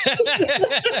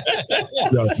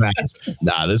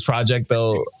 Nah, this project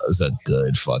though was a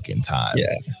good fucking time.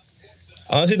 Yeah.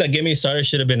 Honestly, that Get Me Started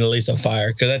should have been at least a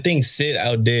fire, because I think Sid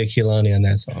outdid Kehlani on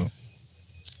that song.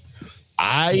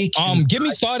 Get Me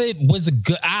Started was a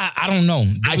good. I don't know.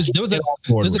 There's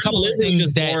a couple of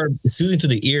things that more soothing to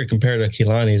the ear compared to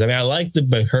Kehlani's. I mean, I liked it,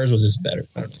 but hers was just better.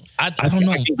 I don't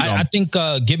know. I think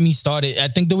Get Me Started. I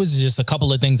think there was just a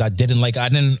couple of things I didn't like. I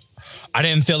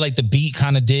didn't feel like the beat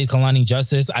kind of did Kehlani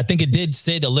justice. I think it did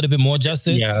Sid a little bit more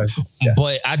justice. Yeah.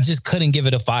 But I just couldn't give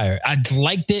it a fire. I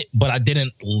liked it, but I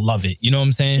didn't love it. You know what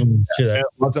I'm saying? It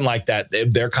wasn't like that.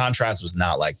 Their contrast was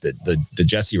not like the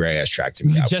Jessie Reyez track to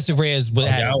me. Jessie Reyez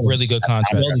had a really good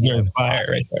contrast. That was getting fire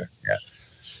right there. Yeah.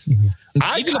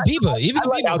 Even the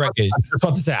Bieber record. I was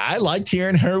about to say, I liked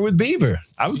hearing her with Bieber.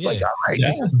 I was like, all right.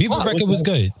 Bieber record was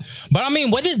good. But I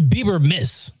mean, what does Bieber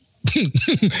miss?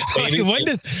 Like, when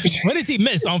does he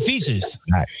miss on features?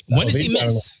 When does he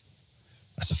miss?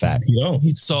 That's a fact. You don't.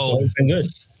 So been good.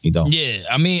 You don't. Yeah,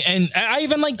 I mean, and I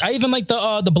even like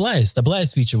the Blast. The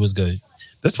Blast feature was good.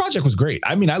 This project was great.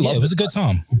 I mean, I loved it. It was a good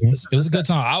time. It was a good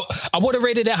time. I would have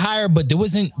rated it higher, but there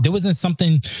wasn't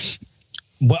something.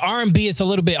 But R&B is a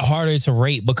little bit harder to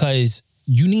rate because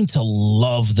you need to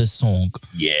love the song.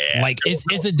 Yeah. Like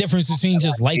it's a difference between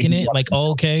just liking it, like,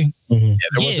 oh, okay. Mm-hmm.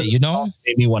 You know?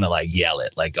 Made me want to like yell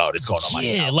it, like, oh, this going on.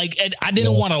 Yeah, like I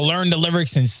didn't want to learn the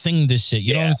lyrics and sing this shit.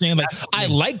 You know what I'm saying? Like I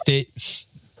liked it,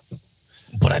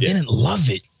 but I didn't love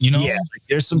it. You know? Yeah. Like,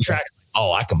 there's some tracks.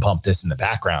 Oh, I can pump this in the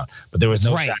background, but there was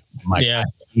no track. Like, I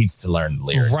needs to learn the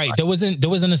lyrics. Right. There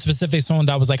wasn't a specific song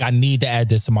that I was like, I need to add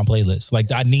this to my playlist. Like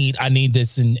I need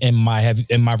this in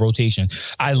my rotation.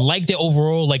 I liked it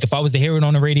overall. Like if I was to hear it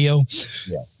on the radio,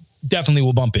 definitely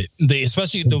will bump it.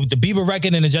 Especially the Bieber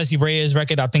record and the Jessie Reyez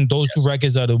record. I think those 2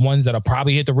 records are the ones that'll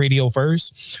probably hit the radio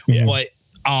first. Yeah. But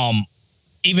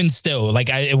even still, like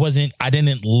I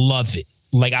didn't love it.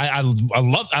 Like I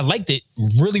liked it,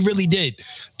 really, really did.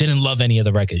 Didn't love any of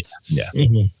the records. Yeah.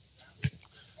 Mm-hmm.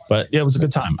 But yeah, it was a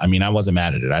good time. I mean, I wasn't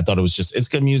mad at it. I thought it was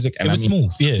good music. And it was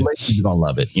smooth. Yeah. You're going to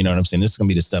love it. You know what I'm saying? This is going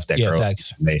to be the stuff that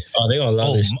girls. Oh, they're going to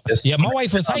love this. Yeah, my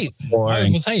wife was hype. I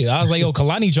was like, yo,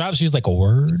 Kehlani dropped. She was like, a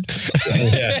word.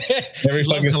 Yeah. Every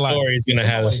fucking story is going to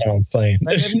have a song playing.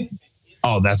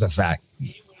 Oh, that's a fact.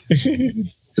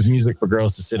 There's music for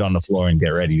girls to sit on the floor and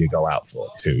get ready to go out for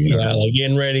it too. You know? Yeah, like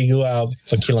getting ready to go out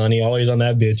for Kehlani, always on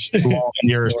that bitch.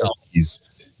 Your selfies.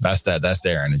 That's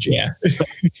their energy. Yeah.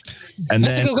 And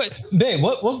that's a good question. Babe,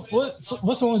 what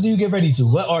songs do you get ready to?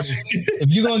 What artists? If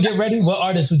you're gonna get ready, what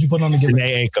artists would you put on to get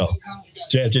ready? Jhené Aiko.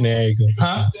 Jhené Aiko.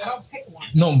 Huh?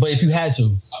 No, but if you had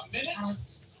to.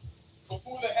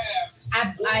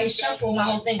 I shuffle my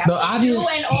whole thing. No, new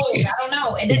and old. I don't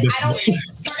know. And then I don't.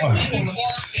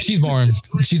 She's boring.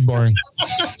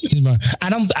 I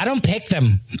don't pick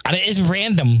them. It's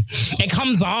random. It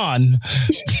comes on.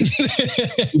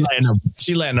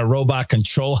 She letting a robot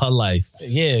control her life.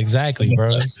 Yeah, exactly,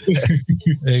 bro.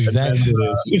 Exactly.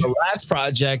 The last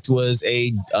project was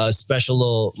a special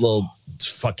little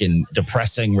fucking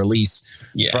depressing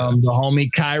release from the homie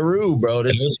Kairu, bro.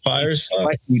 This was Fire's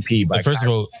EP by First of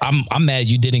all, I'm mad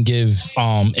you didn't give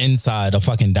Inside a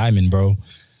fucking diamond, bro.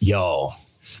 Yo.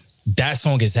 That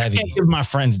song is heavy. I can't give my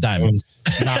friends diamonds.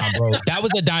 Nah, bro. That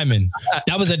was a diamond.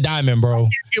 That was a diamond, bro.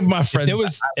 Give my friends.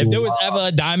 If there was ever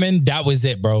a diamond, that was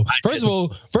it, bro. First of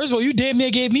all, you damn near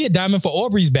gave me a diamond for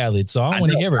Aubrey's ballad, so I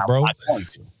want to hear it, bro. I want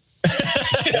to.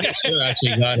 You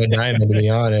actually got a diamond, to be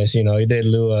honest. You know, he did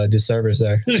Lou a disservice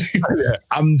there.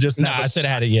 I'm just I should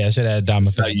have had it. Yeah, I should have had a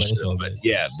diamond for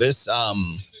this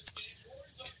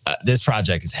this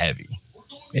project is heavy.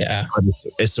 Yeah.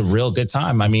 It's a real good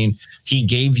time. I mean, he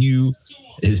gave you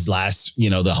his last,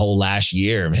 the whole last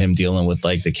year of him dealing with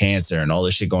like the cancer and all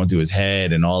this shit going through his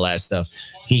head and all that stuff.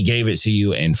 He gave it to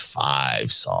you in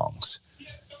 5 songs,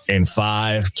 in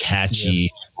 5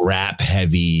 catchy, rap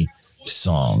heavy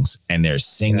songs, and they're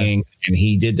singing. And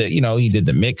he did he did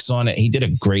the mix on it. He did a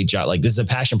great job. Like, this is a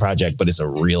passion project, but it's a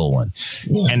real one.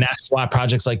 And that's why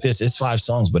projects like this, it's 5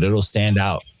 songs, but it'll stand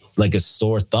out like a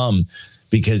sore thumb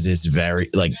because it's very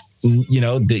like,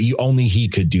 only he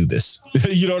could do this.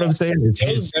 You know what I'm saying? It's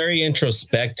his. Very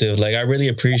introspective. Like, I really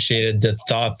appreciated the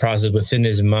thought process within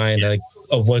his mind, like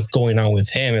of what's going on with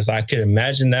him. It's like, I could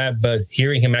imagine that, but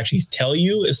hearing him actually tell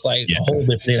you, it's like a whole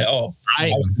different thing. Like,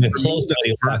 I close to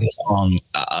the song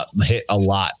hit a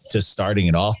lot to starting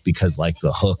it off because like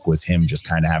the hook was him just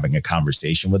kind of having a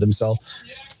conversation with himself.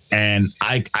 And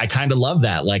I kind of love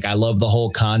that. Like, I love the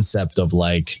whole concept of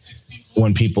like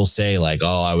when people say like,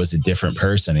 oh, I was a different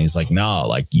person. He's like, no,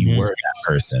 like you were that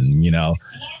person,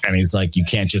 and he's like, you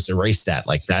can't just erase that.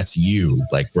 Like, that's you,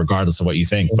 like, regardless of what you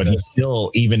think. But he's still,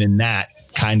 even in that,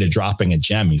 kind of dropping a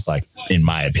gem. He's like, in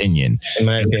my opinion.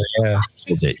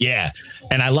 Is it? Yeah.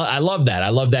 And I love that. I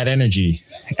love that energy.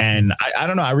 And I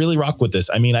don't know. I really rock with this.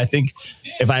 I mean, I think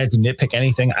if I had to nitpick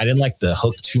anything, I didn't like the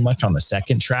hook too much on the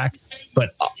second track. But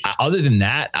other than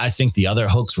that, I think the other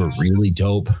hooks were really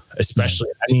dope. Especially,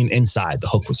 I mean, Inside, the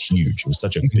hook was huge. It was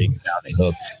such a big sounding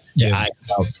hook. Yeah,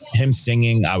 him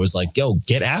singing, I was like, yo,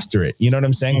 get after it. You know what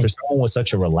I'm saying? For someone with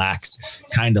such a relaxed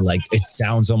kind of like, it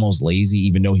sounds almost lazy,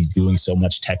 even though he's doing so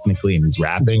much technically and he's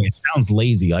rapping. It sounds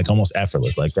lazy, like almost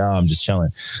effortless. Like, oh, I'm just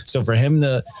chilling. So for him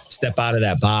to step out of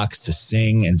that box to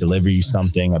sing and deliver you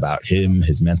something about him,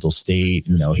 his mental state,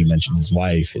 he mentioned his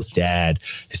wife, his dad,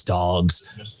 his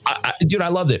dogs. Dude, I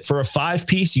loved it. For a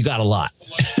 5-piece, you got a lot.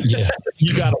 Yeah,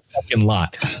 you got a fucking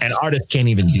lot. And artists can't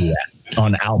even do that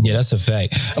on the album. Yeah, that's a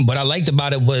fact. What I liked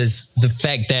about it was the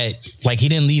fact that like he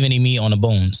didn't leave any meat on the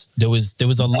bones. There was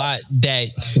a lot that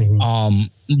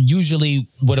usually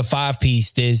with a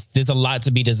 5-piece there's a lot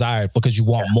to be desired because you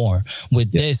want more.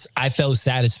 With this, I felt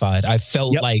satisfied. I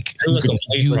felt like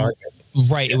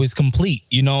it was complete.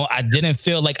 I didn't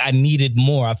feel like I needed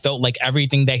more. I felt like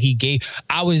everything that he gave,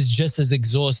 I was just as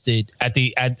exhausted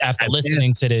after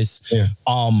listening to this.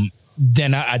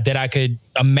 Then I could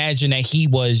imagine that he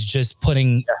was just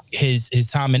putting his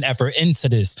time and effort into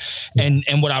this.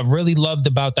 And what I really loved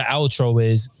about the outro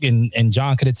is, and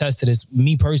John could attest to this,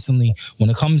 me personally, when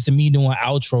it comes to me doing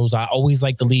outros, I always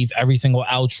like to leave every single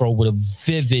outro with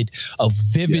a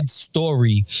vivid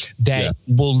story that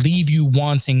will leave you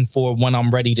wanting for when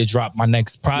I'm ready to drop my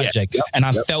next project. And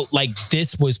I felt like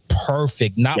this was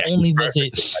perfect. Not only was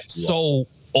it so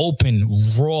open,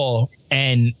 raw,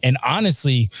 and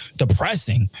honestly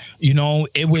depressing,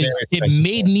 it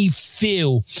made me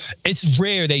feel. It's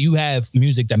rare that you have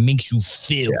music that makes you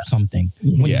feel something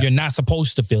when you're not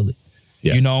supposed to feel it.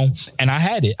 And I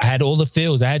had it. I had all the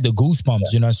feels. I had the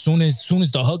goosebumps. As soon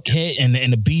as the hook hit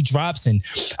and the beat drops, and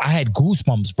I had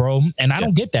goosebumps, bro. And I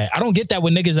don't get that. I don't get that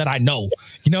with niggas that I know.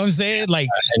 You know what I'm saying? Like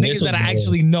niggas that I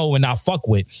actually know and I fuck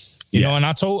with. And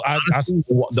I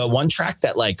the one track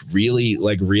that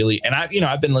really, and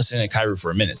I've been listening to Kairu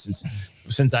for a minute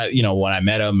since I, when I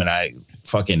met him, and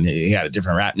he had a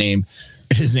different rap name.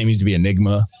 His name used to be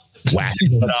Enigma. Whack.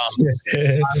 But,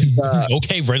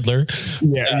 okay, Riddler.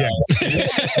 Yeah.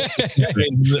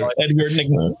 Edgar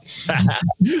Enigma.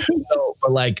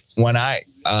 But when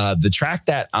the track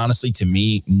that honestly to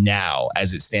me now,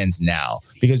 as it stands now,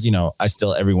 because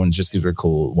everyone just because we're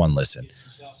cool, one listen.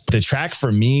 The track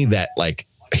for me that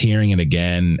hearing it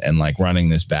again and running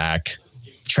this back,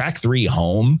 track 3,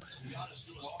 Home,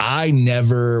 I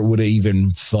never would have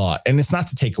even thought, and it's not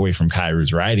to take away from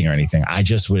Kairu's writing or anything. I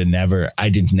just would have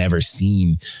never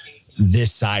seen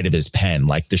this side of his pen,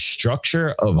 like the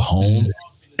structure of Home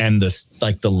and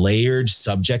the layered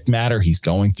subject matter he's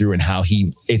going through and how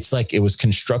it was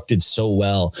constructed so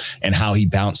well and how he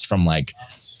bounced from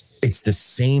it's the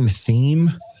same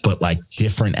theme, but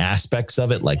different aspects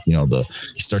of it.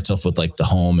 He starts off with the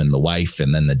home and the wife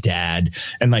and then the dad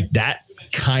and that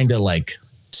kind of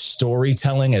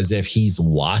storytelling as if he's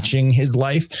watching his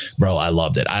life. Bro, I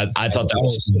loved it. I thought that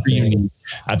was super unique.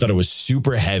 I thought it was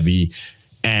super heavy.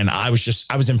 And I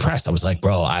was impressed. I was like,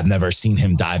 bro, I've never seen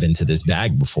him dive into this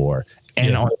bag before.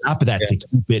 And on top of that, to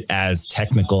keep it as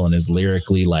technical and as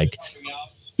lyrically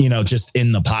you know, just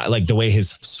in the pot, like the way his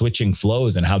switching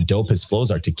flows and how dope his flows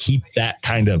are, to keep that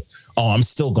kind of, oh, I'm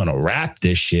still gonna rap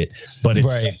this shit, but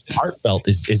it's heartfelt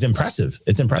is impressive.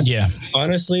 It's impressive. Yeah.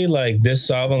 Honestly, like this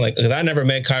album, like, 'cause I never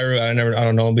met Kairu. I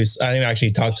don't know him. I didn't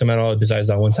actually talk to him at all besides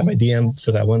that one time I DM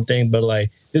for that one thing. But like,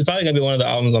 it's probably gonna be one of the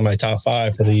albums on my top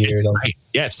 5 for the year.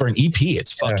 Yeah, it's for an EP.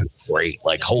 It's fucking great.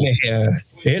 Like, holy. Yeah.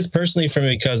 It hits personally for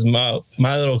me because my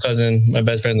little cousin, my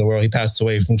best friend in the world, he passed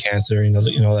away from cancer, you know,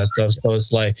 all that stuff. So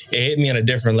it's like, it hit me on a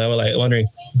different level, like wondering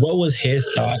what was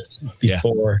his thoughts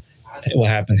before what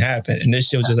happened. And this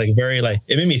shit was just like very, like,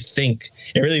 it made me think.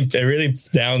 It really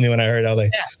downed me when I heard it. I was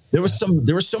like, There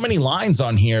were so many lines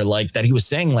on here like that he was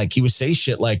saying, like he would say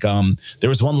shit like, there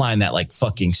was one line that like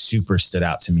fucking super stood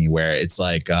out to me where it's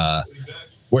like,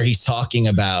 where he's talking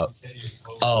about,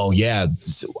 oh yeah,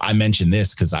 I mentioned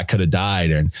this because I could have died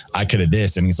and I could have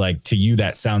this. And he's like, to you,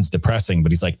 that sounds depressing.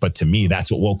 But he's like, but to me,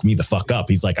 that's what woke me the fuck up.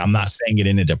 He's like, I'm not saying it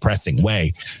in a depressing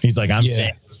way. He's like, I'm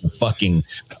saying fucking,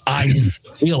 I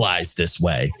realized this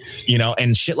way, you know,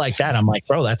 and shit like that. I'm like,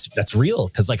 bro, that's real.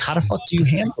 Cause like, how the fuck do you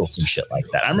handle some shit like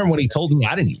that? I remember when he told me,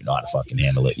 I didn't even know how to fucking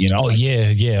handle it, you know? Oh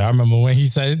yeah. I remember when he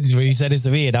said it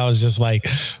to me and I was just like,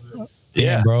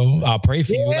 yeah, bro, I'll pray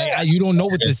for you. Like, you don't know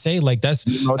what to say. Like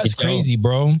that's crazy,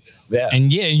 bro. Yeah.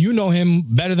 And you know him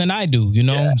better than I do, you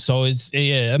know? So it's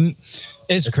crazy.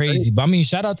 Crazy. But I mean,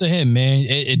 shout out to him, man.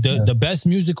 The best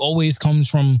music always comes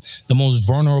from the most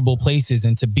vulnerable places,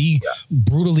 and to be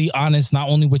brutally honest, not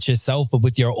only with yourself, but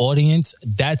with your audience,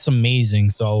 that's amazing.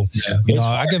 So, you know,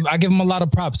 I give him a lot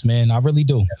of props, man. I really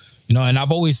do. You know, and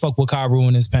I've always fucked with Kairu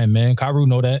in his pen, man. Kairu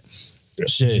know that.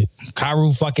 Shit.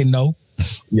 Kairu fucking know.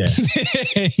 Yeah,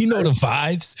 you know the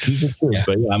vibes.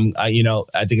 But yeah,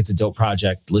 I think it's a dope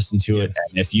project. Listen to it,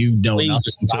 and if you know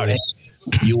nothing about it,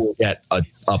 you will get a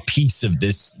piece of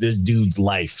this dude's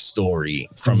life story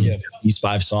from these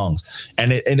 5 songs,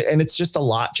 and it's just a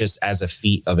lot, just as a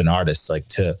feat of an artist, like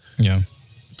to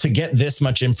get this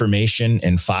much information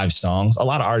in 5 songs. A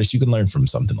lot of artists, you can learn from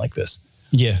something like this.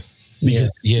 Yeah.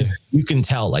 Because you can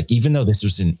tell, like, even though this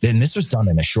was done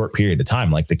in a short period of time,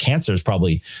 like the cancer is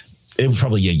probably a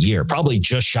year, probably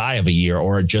just shy of a year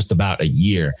or just about a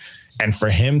year. And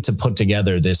for him to put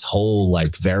together this whole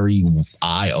like very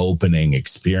eye-opening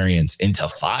experience into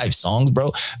 5 songs,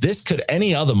 bro,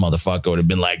 any other motherfucker would have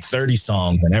been like 30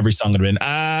 songs and every song would have been,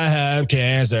 I have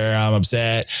cancer, I'm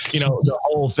upset, you know, the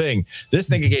whole thing.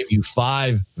 This nigga gave you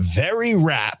 5 very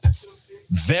rap,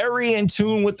 very in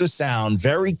tune with the sound,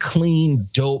 very clean,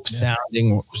 dope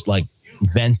sounding, like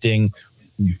venting,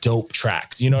 dope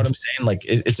tracks. You know what I'm saying? Like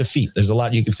it's a feat. There's a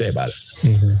lot you can say about it.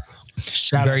 Mm-hmm.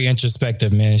 Very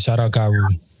introspective, man. Shout out Kairu.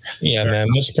 Yeah, man.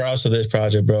 Much props to this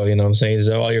project, bro. You know what I'm saying?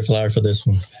 Deserve all your flowers for this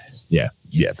one. Yeah,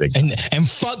 big and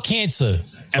fuck cancer.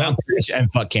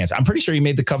 And fuck cancer. I'm pretty sure he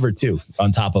made the cover too,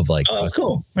 on top of like. Oh, that's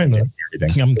cool. Everything.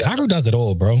 Kairu does it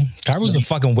all, bro. Kairu's a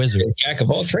fucking wizard. Jack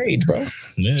of all trades, bro.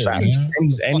 Yeah,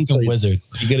 any wizard.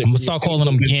 I'm gonna start calling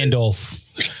him Gandalf.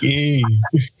 Yeah,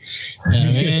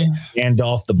 man.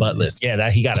 Gandalf the Buttless. Yeah,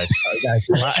 that he got his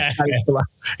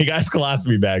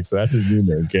colostomy bag, so that's his new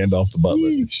name, Gandalf the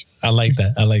Buttless. I like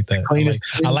that. I like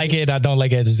it. I don't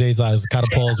like it at the same time. It's kind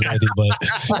of pause worthy, but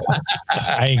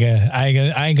I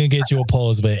ain't gonna get you a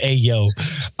pause. But hey, yo,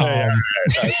 but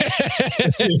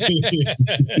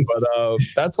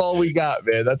that's all we got,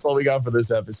 man. That's all we got for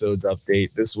this episode's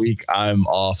update. This week I'm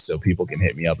off, so people can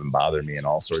hit me up and bother me and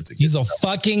all sorts of. He's a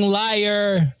fucking liar.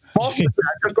 I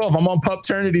took off. I'm on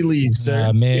paternity leave,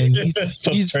 sir. Man, he's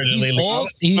off.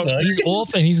 He's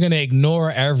off, and he's gonna ignore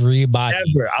everybody.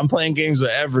 I'm playing games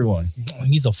with everyone.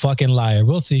 He's a fucking liar.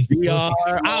 We'll see.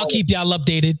 I'll keep y'all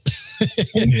updated.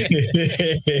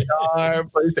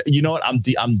 You know what?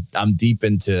 I'm deep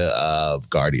into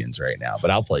Guardians right now,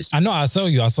 but I'll play some. I know. I saw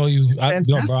you. I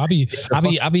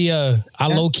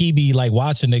low key be like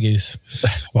watching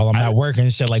niggas while I'm at work and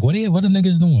shit. Like, what the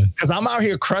niggas doing? Because I'm out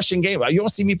here crushing game. You don't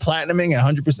see me platinuming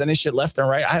and 100% and shit left and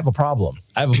right. I have a problem.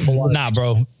 I have a full on. Nah,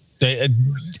 bro.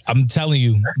 I'm telling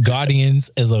you,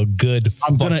 Guardians is a good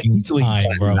fucking time,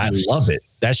 bro. I love it.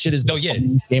 That shit is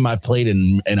the game I've played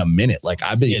in a minute. Like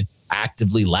I've been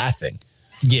actively laughing.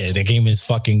 Yeah, the game is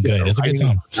fucking good. It's a good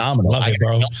time. Phenomenal. Love it,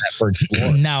 bro.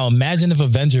 Now imagine if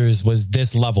Avengers was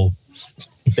this level.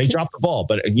 They dropped the ball,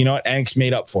 but you know what? Anx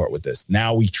made up for it with this.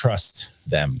 Now we trust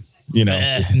them. You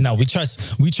know, no, we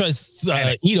trust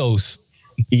Eidos.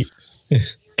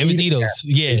 It was Eidos,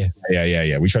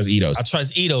 yeah. We trust Eidos. I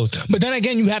trust Eidos, but then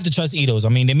again, you have to trust Eidos. I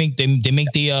mean, they make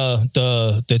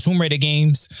the Tomb Raider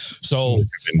games, so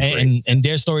and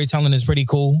their storytelling is pretty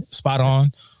cool, spot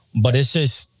on. But it's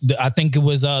just, I think it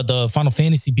was the Final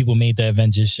Fantasy people made the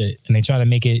Avengers shit, and they try to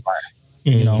make it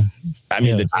You know, I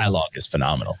mean, the dialogue is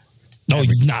phenomenal. No,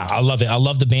 I love it. I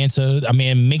love the banter. I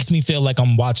mean, it makes me feel like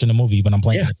I'm watching a movie when I'm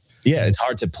playing it. Yeah, it's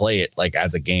hard to play it like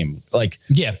as a game. Like,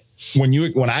 yeah.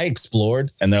 When I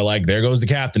explored and they're like, there goes the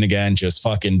captain again, just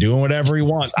fucking doing whatever he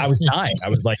wants. I was dying. I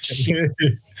was like, shit,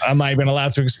 I'm not even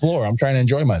allowed to explore. I'm trying to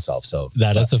enjoy myself. So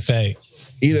that's a fact.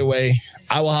 Either way,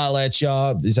 I will holla at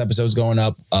y'all. This episode's going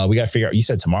up. We got to figure out. You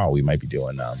said tomorrow we might be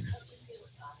doing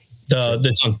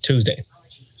this on Tuesday.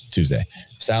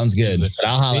 Sounds good. But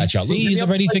I'll holla at y'all. See, he's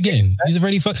already forgetting. He's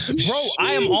already bro.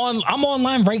 I'm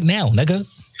online right now, nigga.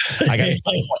 I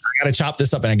gotta chop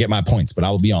this up and I get my points, but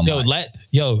I will be online.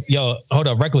 Yo, hold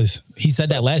up, Reckless. He said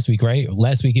that last week, right?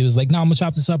 Last week he was like, "No, I'm gonna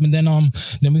chop this up and then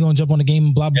we're gonna jump on the game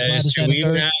and blah blah blah." We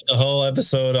even have the whole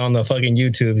episode on the fucking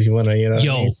YouTube if you wanna,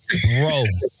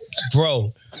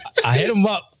 bro. I hit him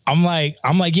up. I'm like,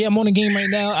 yeah, I'm on the game right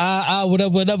now.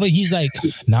 Whatever. He's like,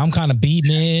 nah, I'm kind of beat,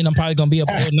 man. I'm probably gonna be up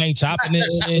all night chopping it.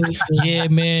 Yeah,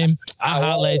 man. I'll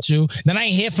holler at you. Then I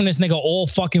ain't hear from this nigga all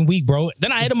fucking week, bro.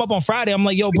 Then I hit him up on Friday. I'm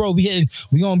like, yo, bro, we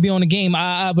gonna be on the game.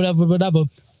 Whatever.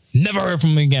 Never heard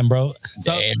from him again, bro.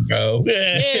 So, damn, bro.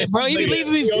 Yeah, bro. He be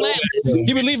leaving me flat.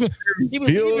 He be leaving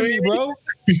me, bro.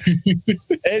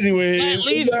 Anyway,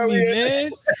 leaving me,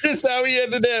 man. That's how we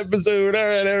ended the episode. All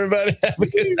right, everybody. Have a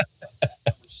good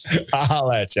I'll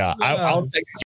holla at y'all. I'll take